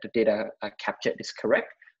sure that the data captured is correct.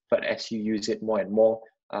 But as you use it more and more,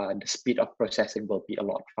 the speed of processing will be a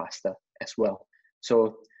lot faster as well.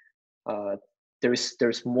 So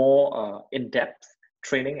there's more in-depth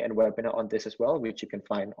training and webinar on this as well, which you can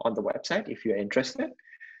find on the website if you're interested.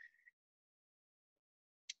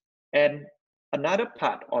 And another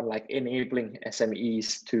part on like enabling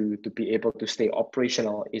SMEs to be able to stay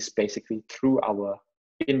operational is basically through our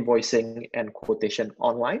invoicing and quotation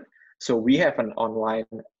online. So we have an online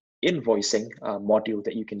invoicing module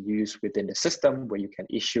that you can use within the system, where you can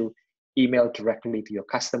issue email directly to your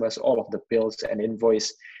customers, all of the bills and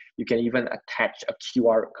invoice. You can even attach a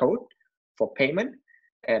QR code for payment.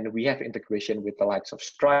 And we have integration with the likes of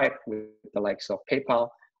Stripe, with the likes of PayPal,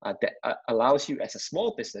 that allows you as a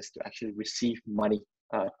small business to actually receive money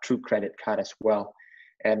through credit card as well.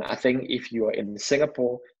 And I think if you are in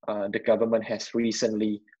Singapore, the government has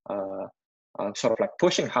recently sort of like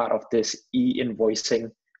pushing hard of this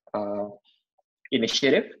e-invoicing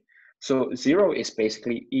initiative. So Xero is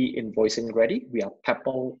basically e-invoicing ready. We are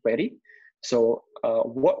Payroll ready. So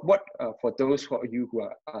for those of you who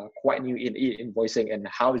are quite new in e-invoicing, and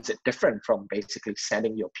how is it different from basically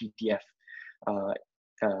sending your PDF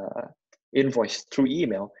invoice through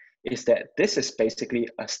email, is that this is basically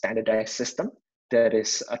a standardized system that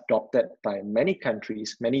is adopted by many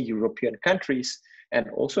countries, many European countries, and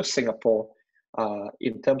also Singapore,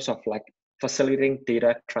 in terms of like facilitating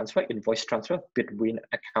data transfer, invoice transfer between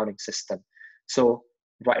accounting system. So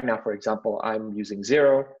right now, for example, I'm using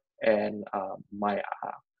Xero, and my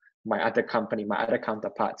other company, my other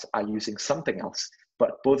counterparts are using something else,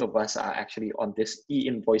 but both of us are actually on this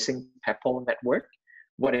e-invoicing Payroll network.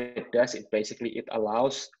 What it does, it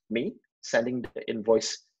allows me sending the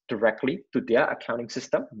invoice directly to their accounting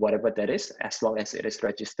system, whatever that is, as long as it is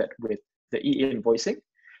registered with the e-invoicing,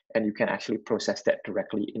 and you can actually process that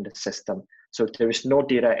directly in the system. So there is no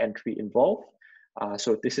data entry involved.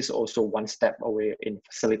 So this is also one step away in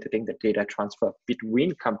facilitating the data transfer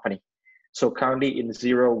between company. So currently in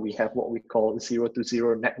Xero, we have what we call Xero to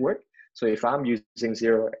Xero network. So if I'm using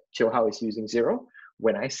Xero, Chohao is using Xero,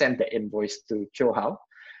 when I send the invoice to Chohao,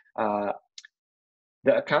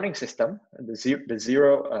 the accounting system, his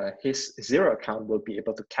Xero account will be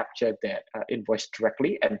able to capture that invoice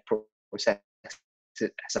directly and process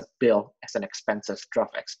it as a bill, as an expenses,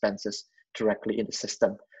 draft expenses directly in the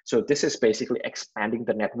system. So this is basically expanding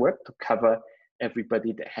the network to cover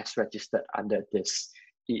everybody that has registered under this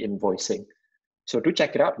e-invoicing. So do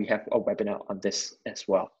check it out. We have a webinar on this as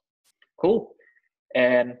well. Cool.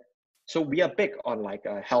 And so we are big on like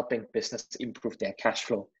helping business improve their cash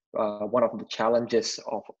flow. one of the challenges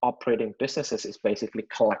of operating businesses is basically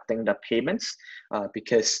collecting the payments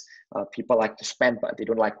because people like to spend, but they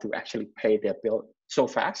don't like to actually pay their bill so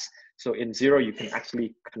fast. So in Zero, you can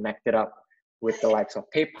actually connect it up with the likes of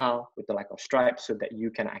PayPal, with the like of Stripe, so that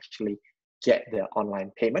you can actually get the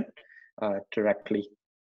online payment directly.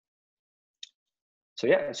 So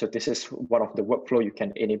yeah, so this is one of the workflow. You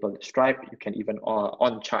can enable the Stripe. You can even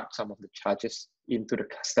on-charge some of the charges into the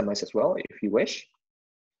customers as well, if you wish.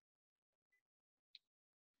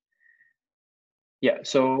 Yeah,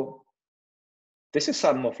 so this is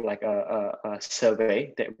some of like a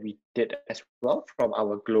survey that we did as well from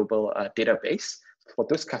our global database. For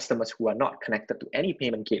those customers who are not connected to any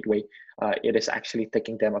payment gateway, it is actually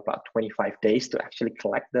taking them about 25 days to actually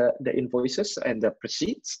collect the invoices and the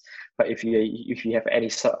receipts. But if you have any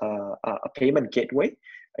a payment gateway,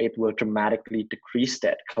 it will dramatically decrease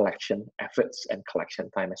that collection efforts and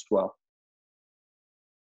collection time as well.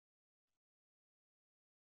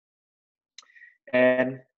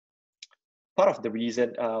 And part of the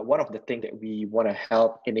reason, one of the things that we want to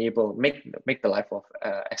help enable, make the life of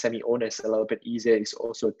SME owners a little bit easier is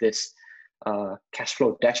also this cash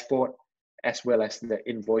flow dashboard, as well as the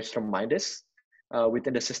invoice reminders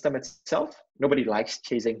within the system itself. Nobody likes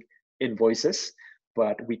chasing invoices,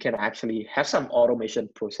 but we can actually have some automation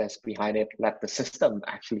process behind it. Let the system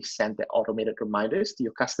actually send the automated reminders to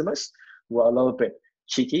your customers who are a little bit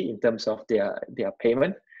cheeky in terms of their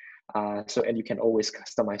payment. And you can always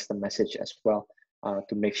customize the message as well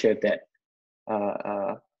to make sure that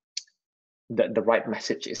the right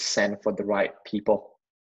message is sent for the right people.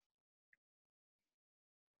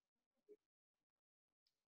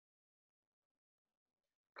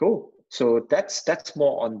 Cool. So that's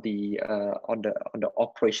more on the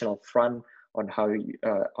operational front, on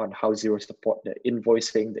how Zero support the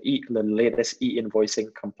invoicing, the latest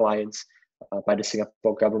e-invoicing compliance by the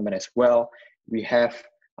Singapore government as well. We have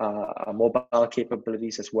mobile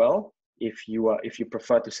capabilities as well. If you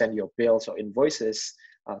prefer to send your bills or invoices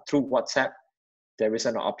through WhatsApp, there is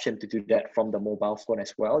an option to do that from the mobile phone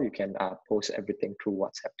as well. You can post everything through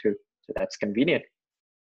WhatsApp too, so that's convenient.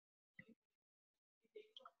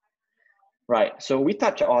 Right. So we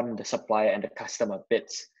touch on the supplier and the customer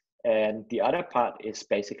bits. And the other part is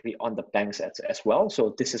basically on the banks as well.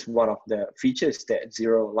 So this is one of the features that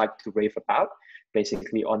Zero like to rave about,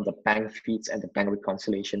 basically on the bank feeds and the bank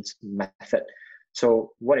reconciliations method.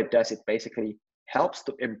 So what it does, it basically helps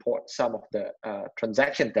to import some of the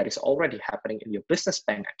transaction that is already happening in your business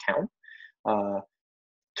bank account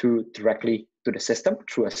directly to the system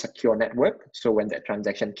through a secure network. So when that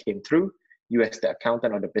transaction came through, you as the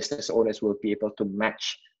accountant or the business owners will be able to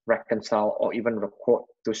match, reconcile, or even record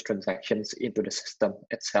those transactions into the system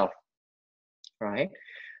itself, right?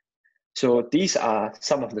 So these are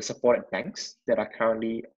some of the supported banks that are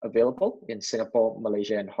currently available in Singapore,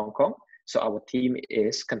 Malaysia, and Hong Kong. So our team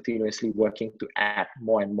is continuously working to add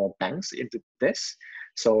more and more banks into this.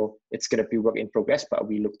 So it's going to be work in progress, but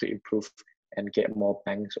we look to improve and get more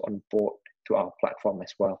banks on board to our platform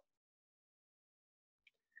as well.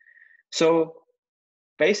 So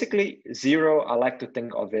basically, Zero, I like to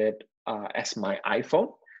think of it as my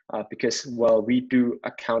iPhone because while we do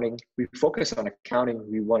accounting, we focus on accounting,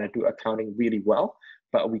 we want to do accounting really well,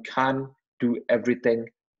 but we can't do everything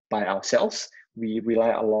by ourselves. We rely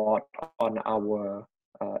a lot on our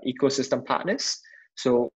ecosystem partners.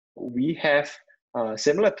 So we have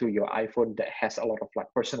similar to your iPhone that has a lot of like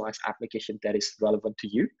personalized application that is relevant to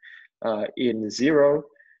you. In Zero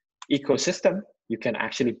ecosystem, you can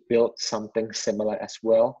actually build something similar as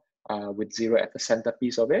well with Zero at the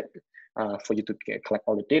centerpiece of it. For you to collect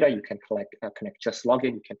all the data, you can connect just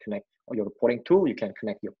login, you can connect your reporting tool, you can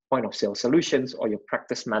connect your point of sale solutions or your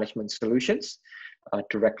practice management solutions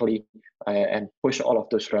directly and push all of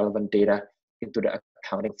those relevant data into the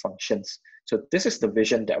accounting functions. So this is the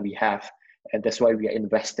vision that we have. And that's why we are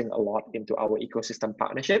investing a lot into our ecosystem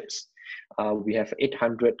partnerships. We have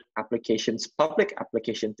 800 applications, public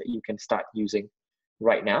applications that you can start using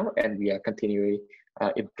right now. And we are continually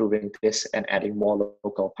improving this and adding more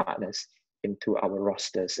local partners into our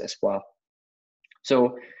rosters as well.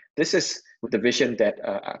 So this is with the vision that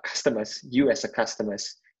customers, you as a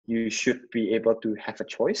customers, you should be able to have a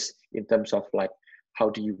choice in terms of like, how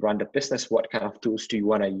do you run the business? What kind of tools do you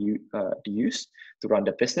want to use to run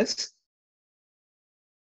the business?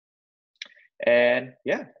 And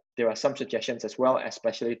yeah, there are some suggestions as well,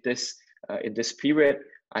 especially this in this period.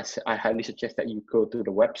 I highly suggest that you go to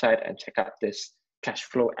the website and check out this cash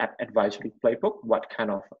flow app advisory playbook. What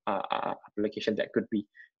kind of application that could be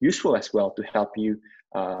useful as well to help you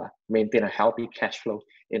maintain a healthy cash flow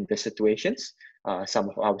in these situations. Some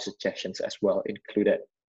of our suggestions as well included.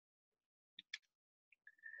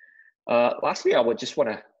 Lastly, I would just want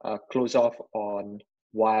to close off on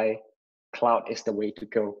why cloud is the way to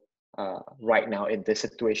go right now in this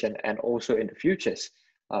situation and also in the futures.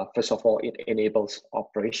 First of all, it enables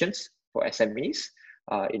operations for SMEs,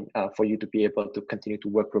 for you to be able to continue to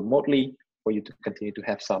work remotely, for you to continue to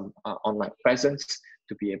have some online presence,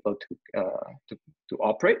 to be able to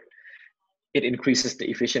operate. It increases the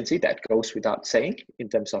efficiency, that goes without saying, in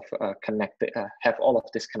terms of have all of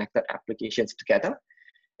these connected applications together.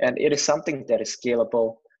 And it is something that is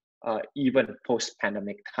scalable even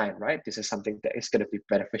post-pandemic time, right? This is something that is going to be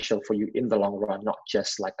beneficial for you in the long run, not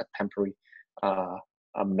just like a temporary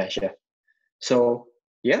measure. So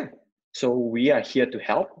yeah, so we are here to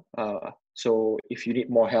help. So if you need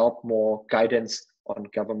more help, more guidance on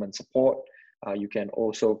government support, you can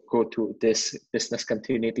also go to this Business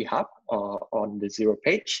Continuity Hub on the Zero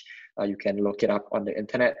page. You can look it up on the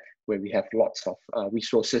internet, where we have lots of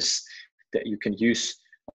resources that you can use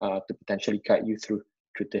to potentially guide you through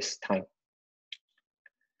this time.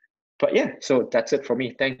 But yeah, so that's it for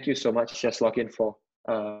me. Thank you so much, Just Login, for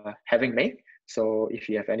having me. So if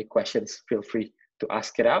you have any questions, feel free to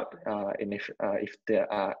ask it out. And if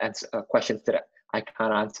there are questions that I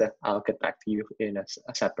can't answer, I'll get back to you in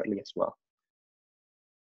separately as well.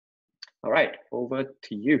 All right, over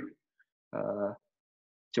to you,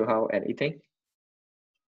 Johao and Eting.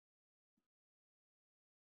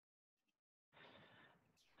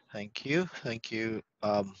 Thank you. Thank you.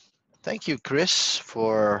 Thank you, Chris,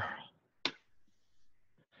 for.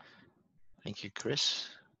 Thank you, Chris.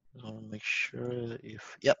 I want to make sure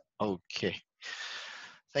if. Yep. Okay.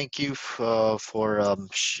 Thank you for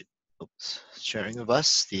sharing with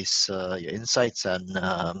us these your insights and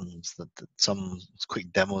some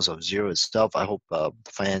quick demos of Zero itself. I hope the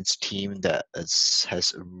finance team that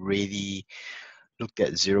has already looked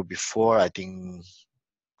at Zero before. I think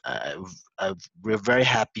we're very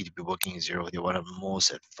happy to be working in Zero. They're one of the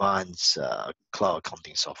most advanced cloud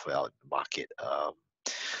accounting software out in the market.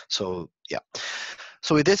 So yeah.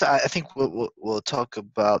 So with this, I think we'll talk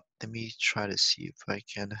about. Let me try to see if I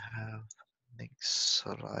can have next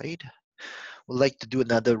slide. Would like to do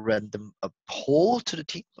another random poll to the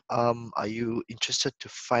team. Are you interested to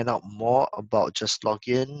find out more about Just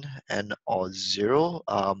Login and or Zero?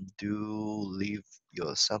 Do leave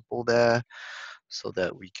your sample there so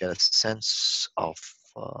that we get a sense of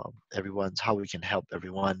how we can help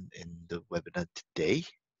everyone in the webinar today.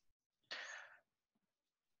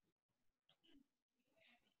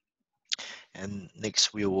 And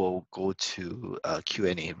next we will go to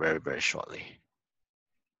Q&A very, very shortly.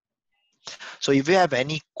 So if you have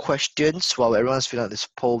any questions while everyone's filling out this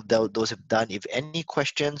poll, those have done, if any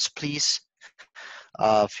questions, please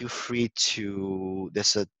feel free to,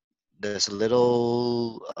 there's a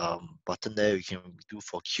little button there you can do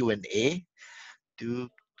for Q&A. Do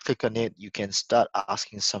click on it. You can start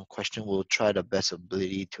asking some questions. We'll try the best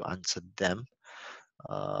ability to answer them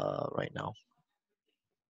right now.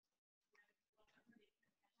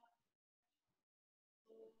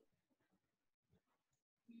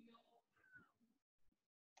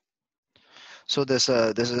 So there's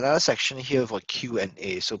another section here for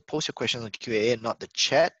Q&A. So post your questions on Q&A and not the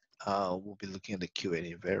chat. We'll be looking at the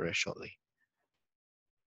Q&A very, very shortly.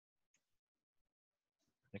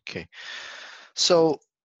 Okay. So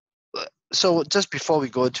just before we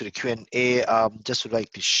go into the Q&A, just would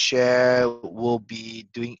like to share, we'll be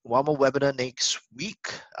doing one more webinar next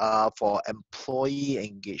week for employee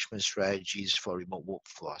engagement strategies for remote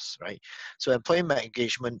workforce, right? So employee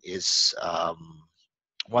engagement is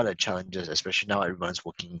one of the challenges, especially now everyone's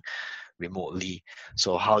working remotely.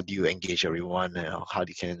 So how do you engage everyone? How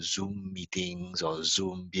do you can Zoom meetings or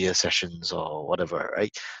Zoom beer sessions or whatever,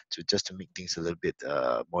 right? So just to make things a little bit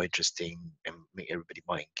more interesting and make everybody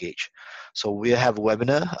more engaged. So we have a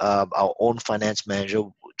webinar. Our own finance manager,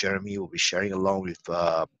 Jeremy, will be sharing along with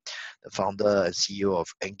the founder and CEO of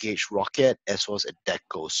Engage Rocket as well as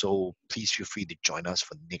Adecco. So please feel free to join us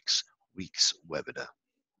for next week's webinar.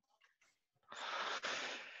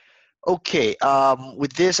 Okay,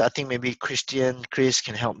 with this, I think maybe Chris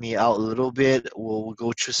can help me out a little bit. We'll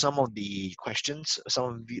go through some of the questions. Some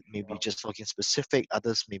of you maybe just looking specific,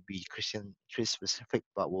 others maybe Chris specific,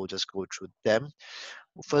 but we'll just go through them.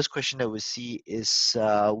 First question that we see is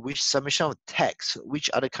which submission of tax, which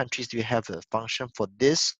other countries do you have a function for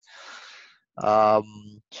this?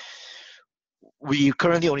 We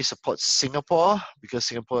currently only support Singapore because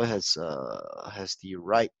Singapore has the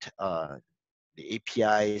right the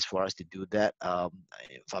APIs for us to do that.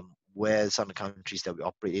 If I'm aware, some of the countries that we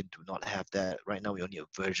operate in do not have that. Right now, we only have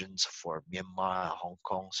versions for Myanmar, Hong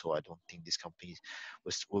Kong, so I don't think these companies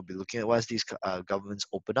will be looking at once these governments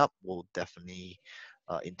open up. We'll definitely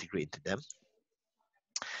integrate into them.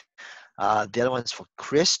 The other one's for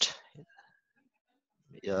Chris,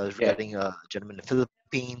 Yeah. regarding a gentleman in the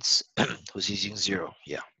Philippines who's using Zero.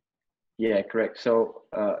 Yeah. Yeah, correct. So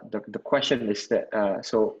the question is that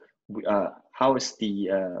how is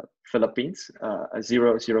the Philippines a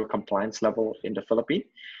zero compliance level in the Philippines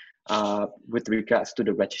with regards to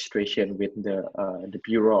the registration with the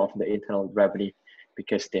Bureau of the Internal Revenue,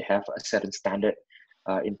 because they have a certain standard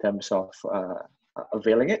in terms of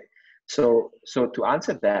availing it. So to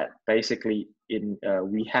answer that, basically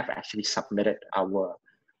we have actually submitted our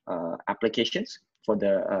applications for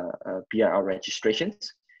the BIR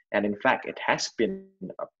registrations, and in fact, it has been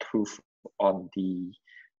approved on the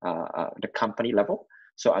company level.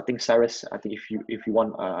 So I think, Cyrus, I think if you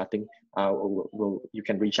want, I think you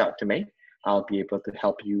can reach out to me. I'll be able to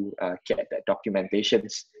help you get the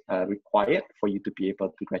documentations required for you to be able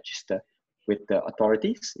to register with the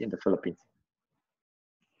authorities in the Philippines.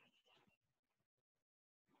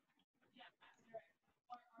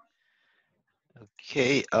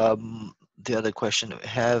 Okay. The other question we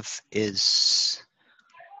have is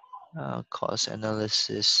cost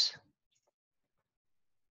analysis.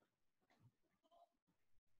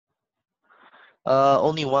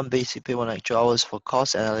 Only one basic pay, 1 actual hours for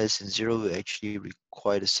cost analysis, and Zero will actually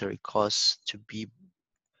require the salary cost to be,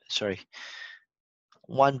 sorry,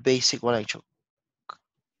 one basic, 1 actual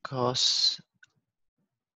cost.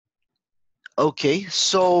 Okay,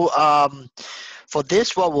 so for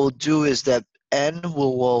this, what we'll do is that N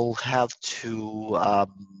will have to,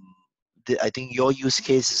 I think your use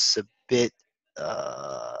case is a bit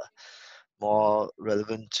more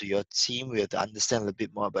relevant to your team. We have to understand a little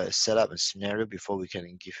bit more about the setup and scenario before we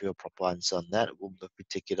can give you a proper answer on that. We'll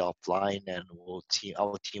take it offline, and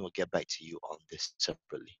our team will get back to you on this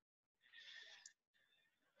separately.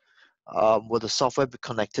 Will the software be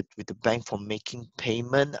connected with the bank for making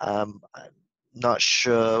payment? I'm not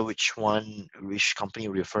sure which company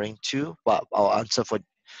you're referring to, but I'll answer for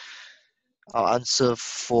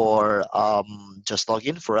just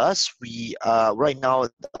login for us. We right now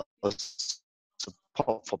our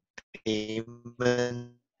support for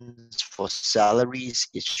payments for salaries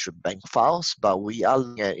is through bank files, but we are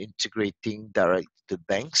looking at integrating direct to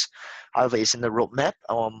banks. However, it's in the roadmap.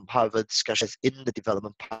 However, discussion is in the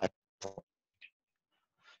development pipeline.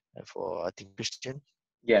 For I think Christian.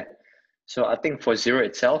 Yeah. So I think for Zero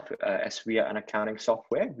itself, as we are an accounting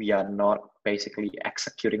software, we are not basically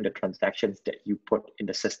executing the transactions that you put in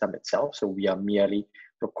the system itself. So we are merely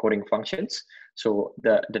recording functions. So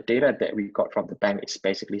the data that we got from the bank is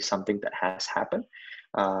basically something that has happened,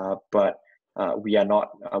 but we are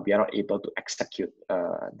not able to execute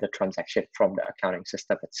the transaction from the accounting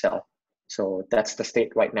system itself. So that's the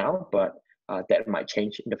state right now, but that might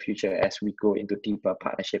change in the future as we go into deeper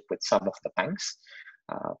partnership with some of the banks.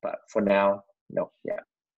 But for now, no. Yeah.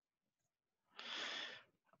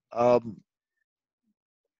 I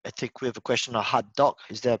think we have a question on hot dog.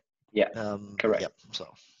 Is that? Yeah. Correct. Yep.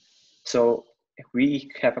 So we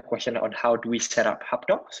have a question on how do we set up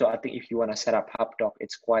HubDoc. So I think if you want to set up HubDoc,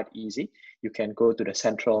 it's quite easy. You can go to the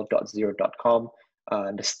central.zero.com.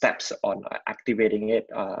 The steps on activating it,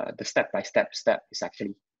 the step-by-step step is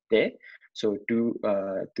actually there. So do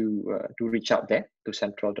reach out there to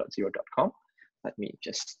central.zero.com. Let me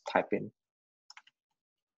just type in.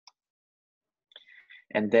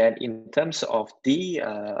 And then in terms of the,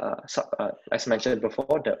 as mentioned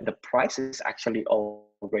before, the price is actually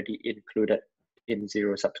already included in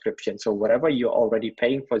Zero subscription. So whatever you're already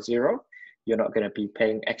paying for Zero, you're not going to be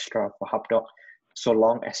paying extra for HubDoc so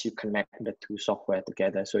long as you connect the two software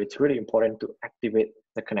together. So it's really important to activate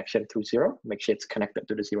the connection through Zero, make sure it's connected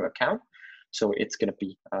to the Zero account. So it's going to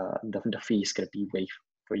be, the fee is going to be waived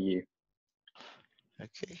for you.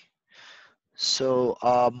 Okay. So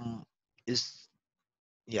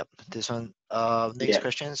yep, this one. Next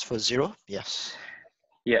question is for Zero. Yes.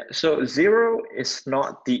 Yeah, so Zero is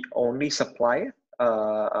not the only supplier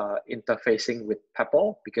interfacing with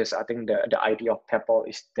Payroll, because I think the idea of Payroll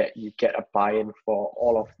is that you get a buy-in for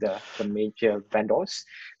all of the major vendors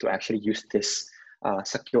to actually use this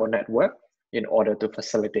secure network in order to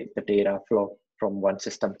facilitate the data flow from one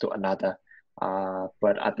system to another.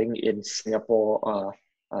 But I think in Singapore,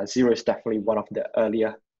 Zero is definitely one of the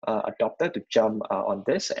earlier adopter to jump on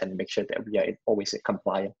this and make sure that we are always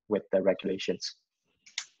compliant with the regulations.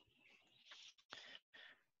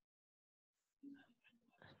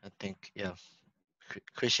 I think, yeah,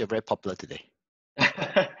 Chris, you're very popular today.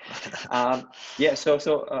 Yeah, so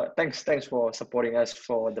thanks for supporting us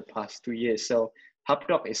for the past 2 years. So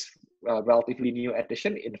HubDoc is a relatively new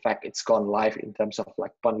addition. In fact, it's gone live in terms of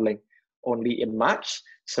like bundling only in March.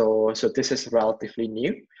 So this is relatively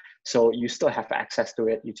new. So you still have access to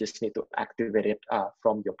it. You just need to activate it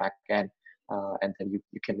from your backend, and then you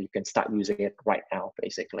can start using it right now,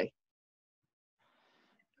 basically.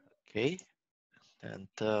 Okay, and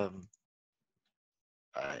I'm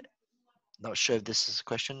not sure if this is a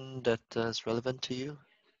question that is relevant to you.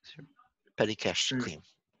 Petty cash Mm, claim.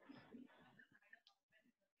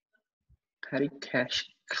 petty cash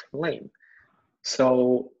claim.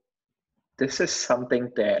 So this is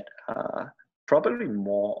something that probably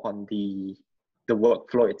more on the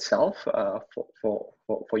workflow itself for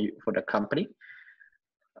you for the company.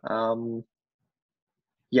 Um,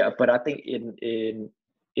 yeah, but I think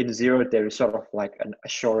in Zero there is sort of like an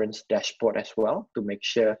assurance dashboard as well to make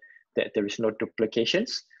sure that there is no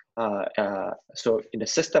duplications. So in the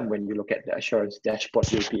system, when you look at the assurance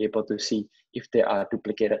dashboard, you'll be able to see if there are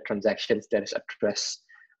duplicated transactions that is addressed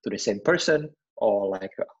to the same person, or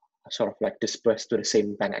like sort of like dispersed to the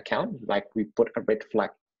same bank account. Like we put a red flag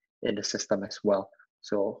in the system as well.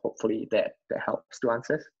 So hopefully that helps to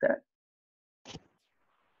answer that.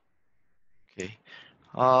 Okay.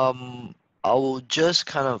 I will just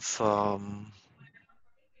kind of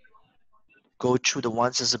go through the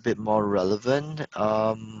ones that's a bit more relevant.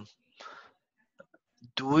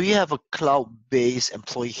 Do we have a cloud-based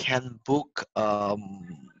employee handbook?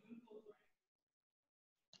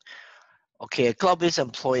 Okay, a cloud-based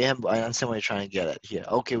employee handbook. I understand what you're trying to get at here.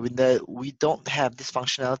 Okay, we don't have this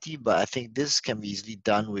functionality, but I think this can be easily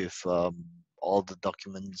done with all the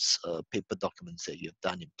documents, paper documents that you've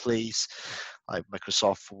done in place, like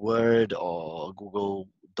Microsoft Word or Google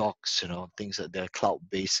Docs. Things that they're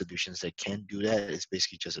cloud-based solutions that can do that. It's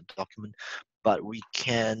basically just a document, but we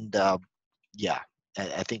can, yeah.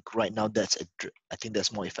 I think right now I think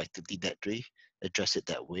that's more effectively that way. Address it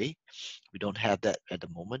that way. We don't have that at the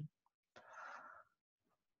moment.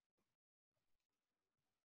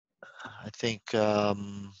 I think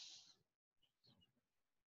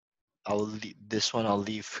this one I'll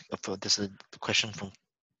leave for this is a question from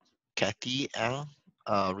Kathy Ang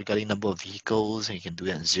regarding number of vehicles, and you can do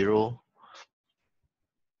that at 0.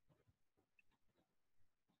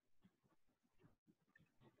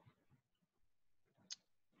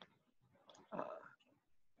 Uh,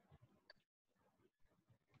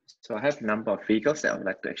 So I have a number of vehicles that I would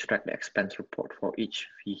like to extract the expense report for each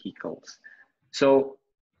vehicles. So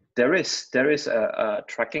there is a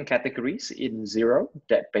tracking categories in Zero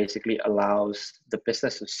that basically allows the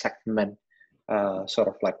business to segment sort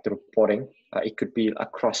of like the reporting. It could be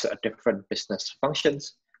across a different business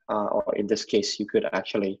functions, or in this case, you could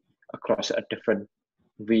actually across a different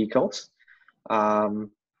vehicles.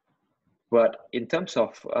 Um, but in terms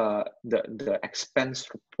of the expense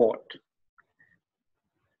report,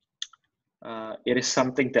 it is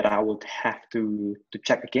something that I would have to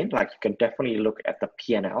check again. Like you can definitely look at the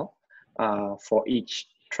P&L for each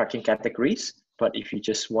tracking categories. But if you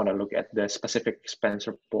just want to look at the specific expense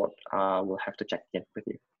report, we'll have to check in with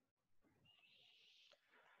you.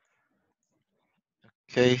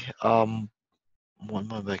 Okay. One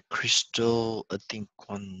more by Crystal. I think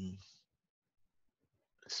one.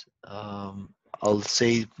 Um, I'll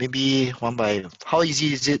say maybe one by. How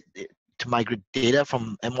easy is it to migrate data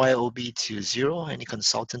from MYOB to 0? Any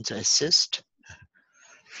consultant to assist?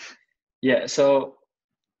 Yeah, so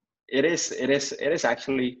it is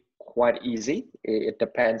actually quite easy. It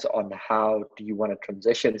depends on how do you want to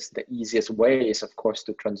transition. The easiest way is of course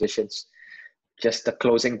to transitions just the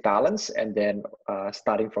closing balance, and then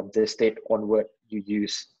starting from this date onward, you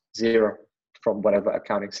use 0 from whatever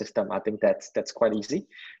accounting system. I think that's quite easy.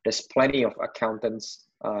 There's plenty of accountants,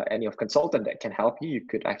 any of consultant that can help you. You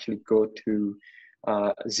could actually go to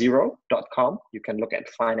zero.com. You can look at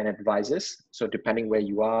find an advisors. So depending where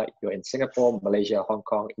you are, you're in Singapore, Malaysia, Hong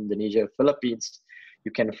Kong, Indonesia, Philippines,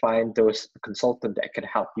 you can find those consultant that can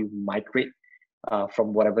help you migrate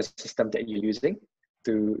from whatever system that you're using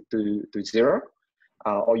to 0,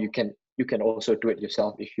 or you can also do it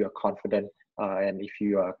yourself if you are confident, and if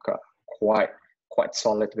you are quite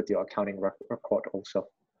solid with your accounting record also.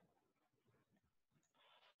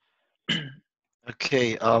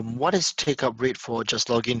 Okay, what is take-up rate for just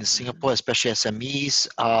login in Singapore, especially SMEs?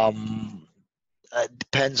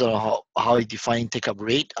 Depends on how you define take-up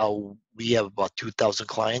rate. We have about 2,000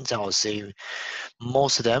 clients. I would say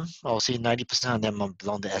most of them, I would say 90% of them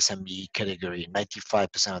belong to SME category.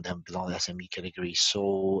 95% of them belong to SME category.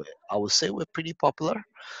 So I would say we're pretty popular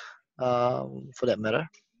for that matter.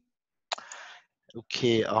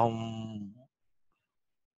 Okay, I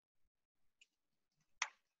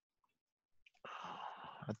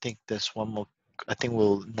think there's one more. I think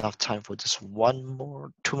we'll have time for just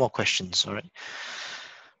two more questions. All right.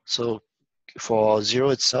 So for Zero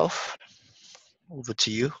itself? Over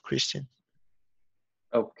to you, Christian.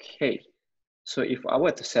 Okay. So if I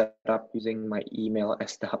were to set up using my email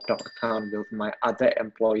as the HubDoc account, will my other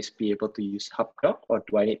employees be able to use HubDoc, or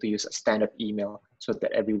do I need to use a standard email so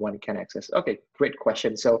that everyone can access? Okay, great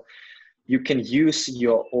question. So you can use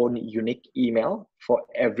your own unique email for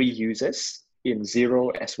every users in Zero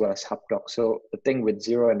as well as HubDoc. So the thing with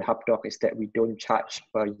Zero and HubDoc is that we don't charge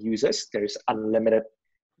per users. There is unlimited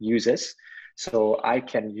users. So I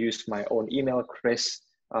can use my own email,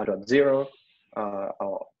 chris.zero,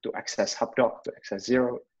 to access HubDoc, to access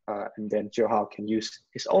Zero, and then Johao can use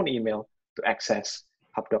his own email to access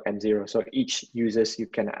HubDoc and Zero. So each users, you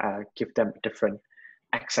can give them different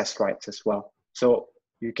access rights as well. So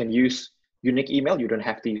you can use unique email. You don't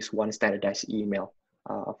have to use one standardized email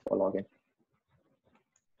for login.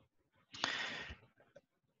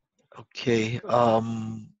 Okay.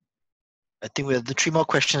 I think we have the 3 more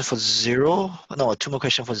questions for Zero. No, 2 more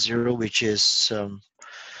questions for Zero, which is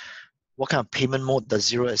what kind of payment mode does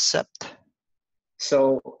Zero accept?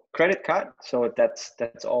 So credit card. So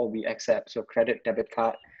that's all we accept. So credit, debit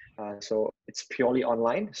card. So it's purely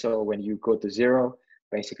online. So when you go to Zero,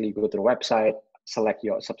 basically you go to the website, select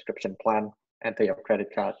your subscription plan, enter your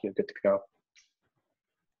credit card, you're good to go.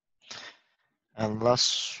 And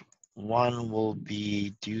last one will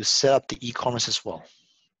be, do you set up the e-commerce as well?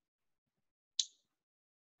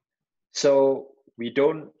 So we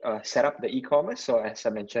don't set up the e-commerce. So as I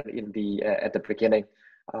mentioned in the at the beginning,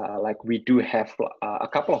 like we do have a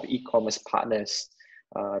couple of e-commerce partners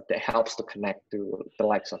that helps to connect to the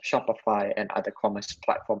likes of Shopify and other commerce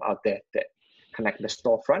platform out there that connect the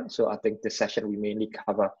storefront. So I think this session we mainly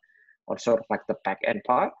cover on sort of like the back end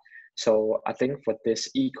part. So I think for this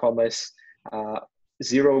e-commerce,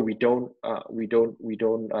 Zero, we don't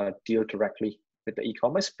deal directly with the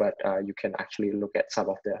e-commerce, but you can actually look at some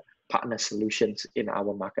of the partner solutions in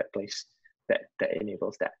our marketplace that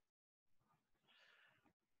enables that.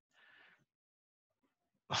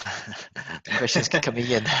 The questions keep coming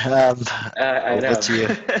in. I Over know. to you.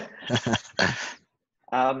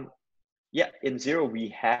 Yeah, in Zero, we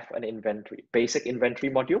have an basic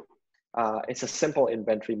inventory module. It's a simple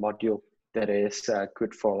inventory module that is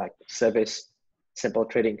good for like service, simple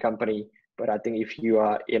trading company. But I think if you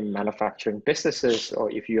are in manufacturing businesses or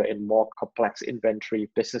if you are in more complex inventory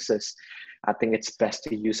businesses, I think it's best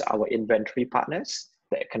to use our inventory partners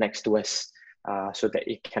that connects to us so that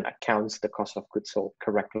it can account the cost of goods sold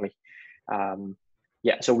correctly.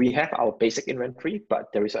 Yeah, so we have our basic inventory, but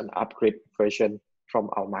there is an upgrade version from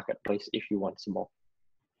our marketplace if you want some more.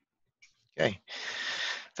 Okay,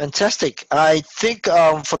 fantastic. I think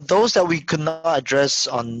for those that we could not address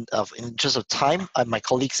in interest of time, my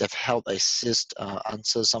colleagues have helped assist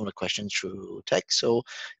answer some of the questions through text. So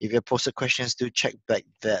if you have posted questions, do check back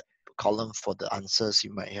that column for the answers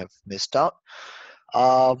you might have missed out.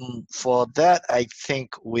 For that, I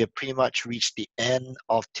think we have pretty much reached the end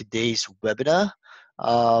of today's webinar.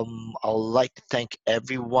 I'd like to thank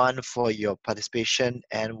everyone for your participation,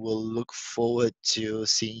 and we'll look forward to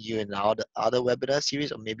seeing you in our other webinar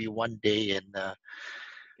series, or maybe one day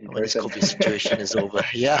when this COVID situation is over.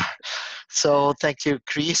 Yeah. So thank you,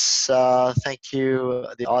 Chris. Thank you,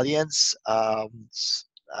 the audience.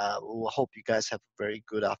 We hope you guys have a very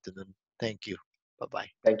good afternoon. Thank you. Bye-bye.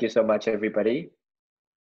 Thank you so much, everybody.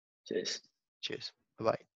 Cheers. Cheers.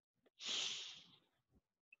 Bye-bye.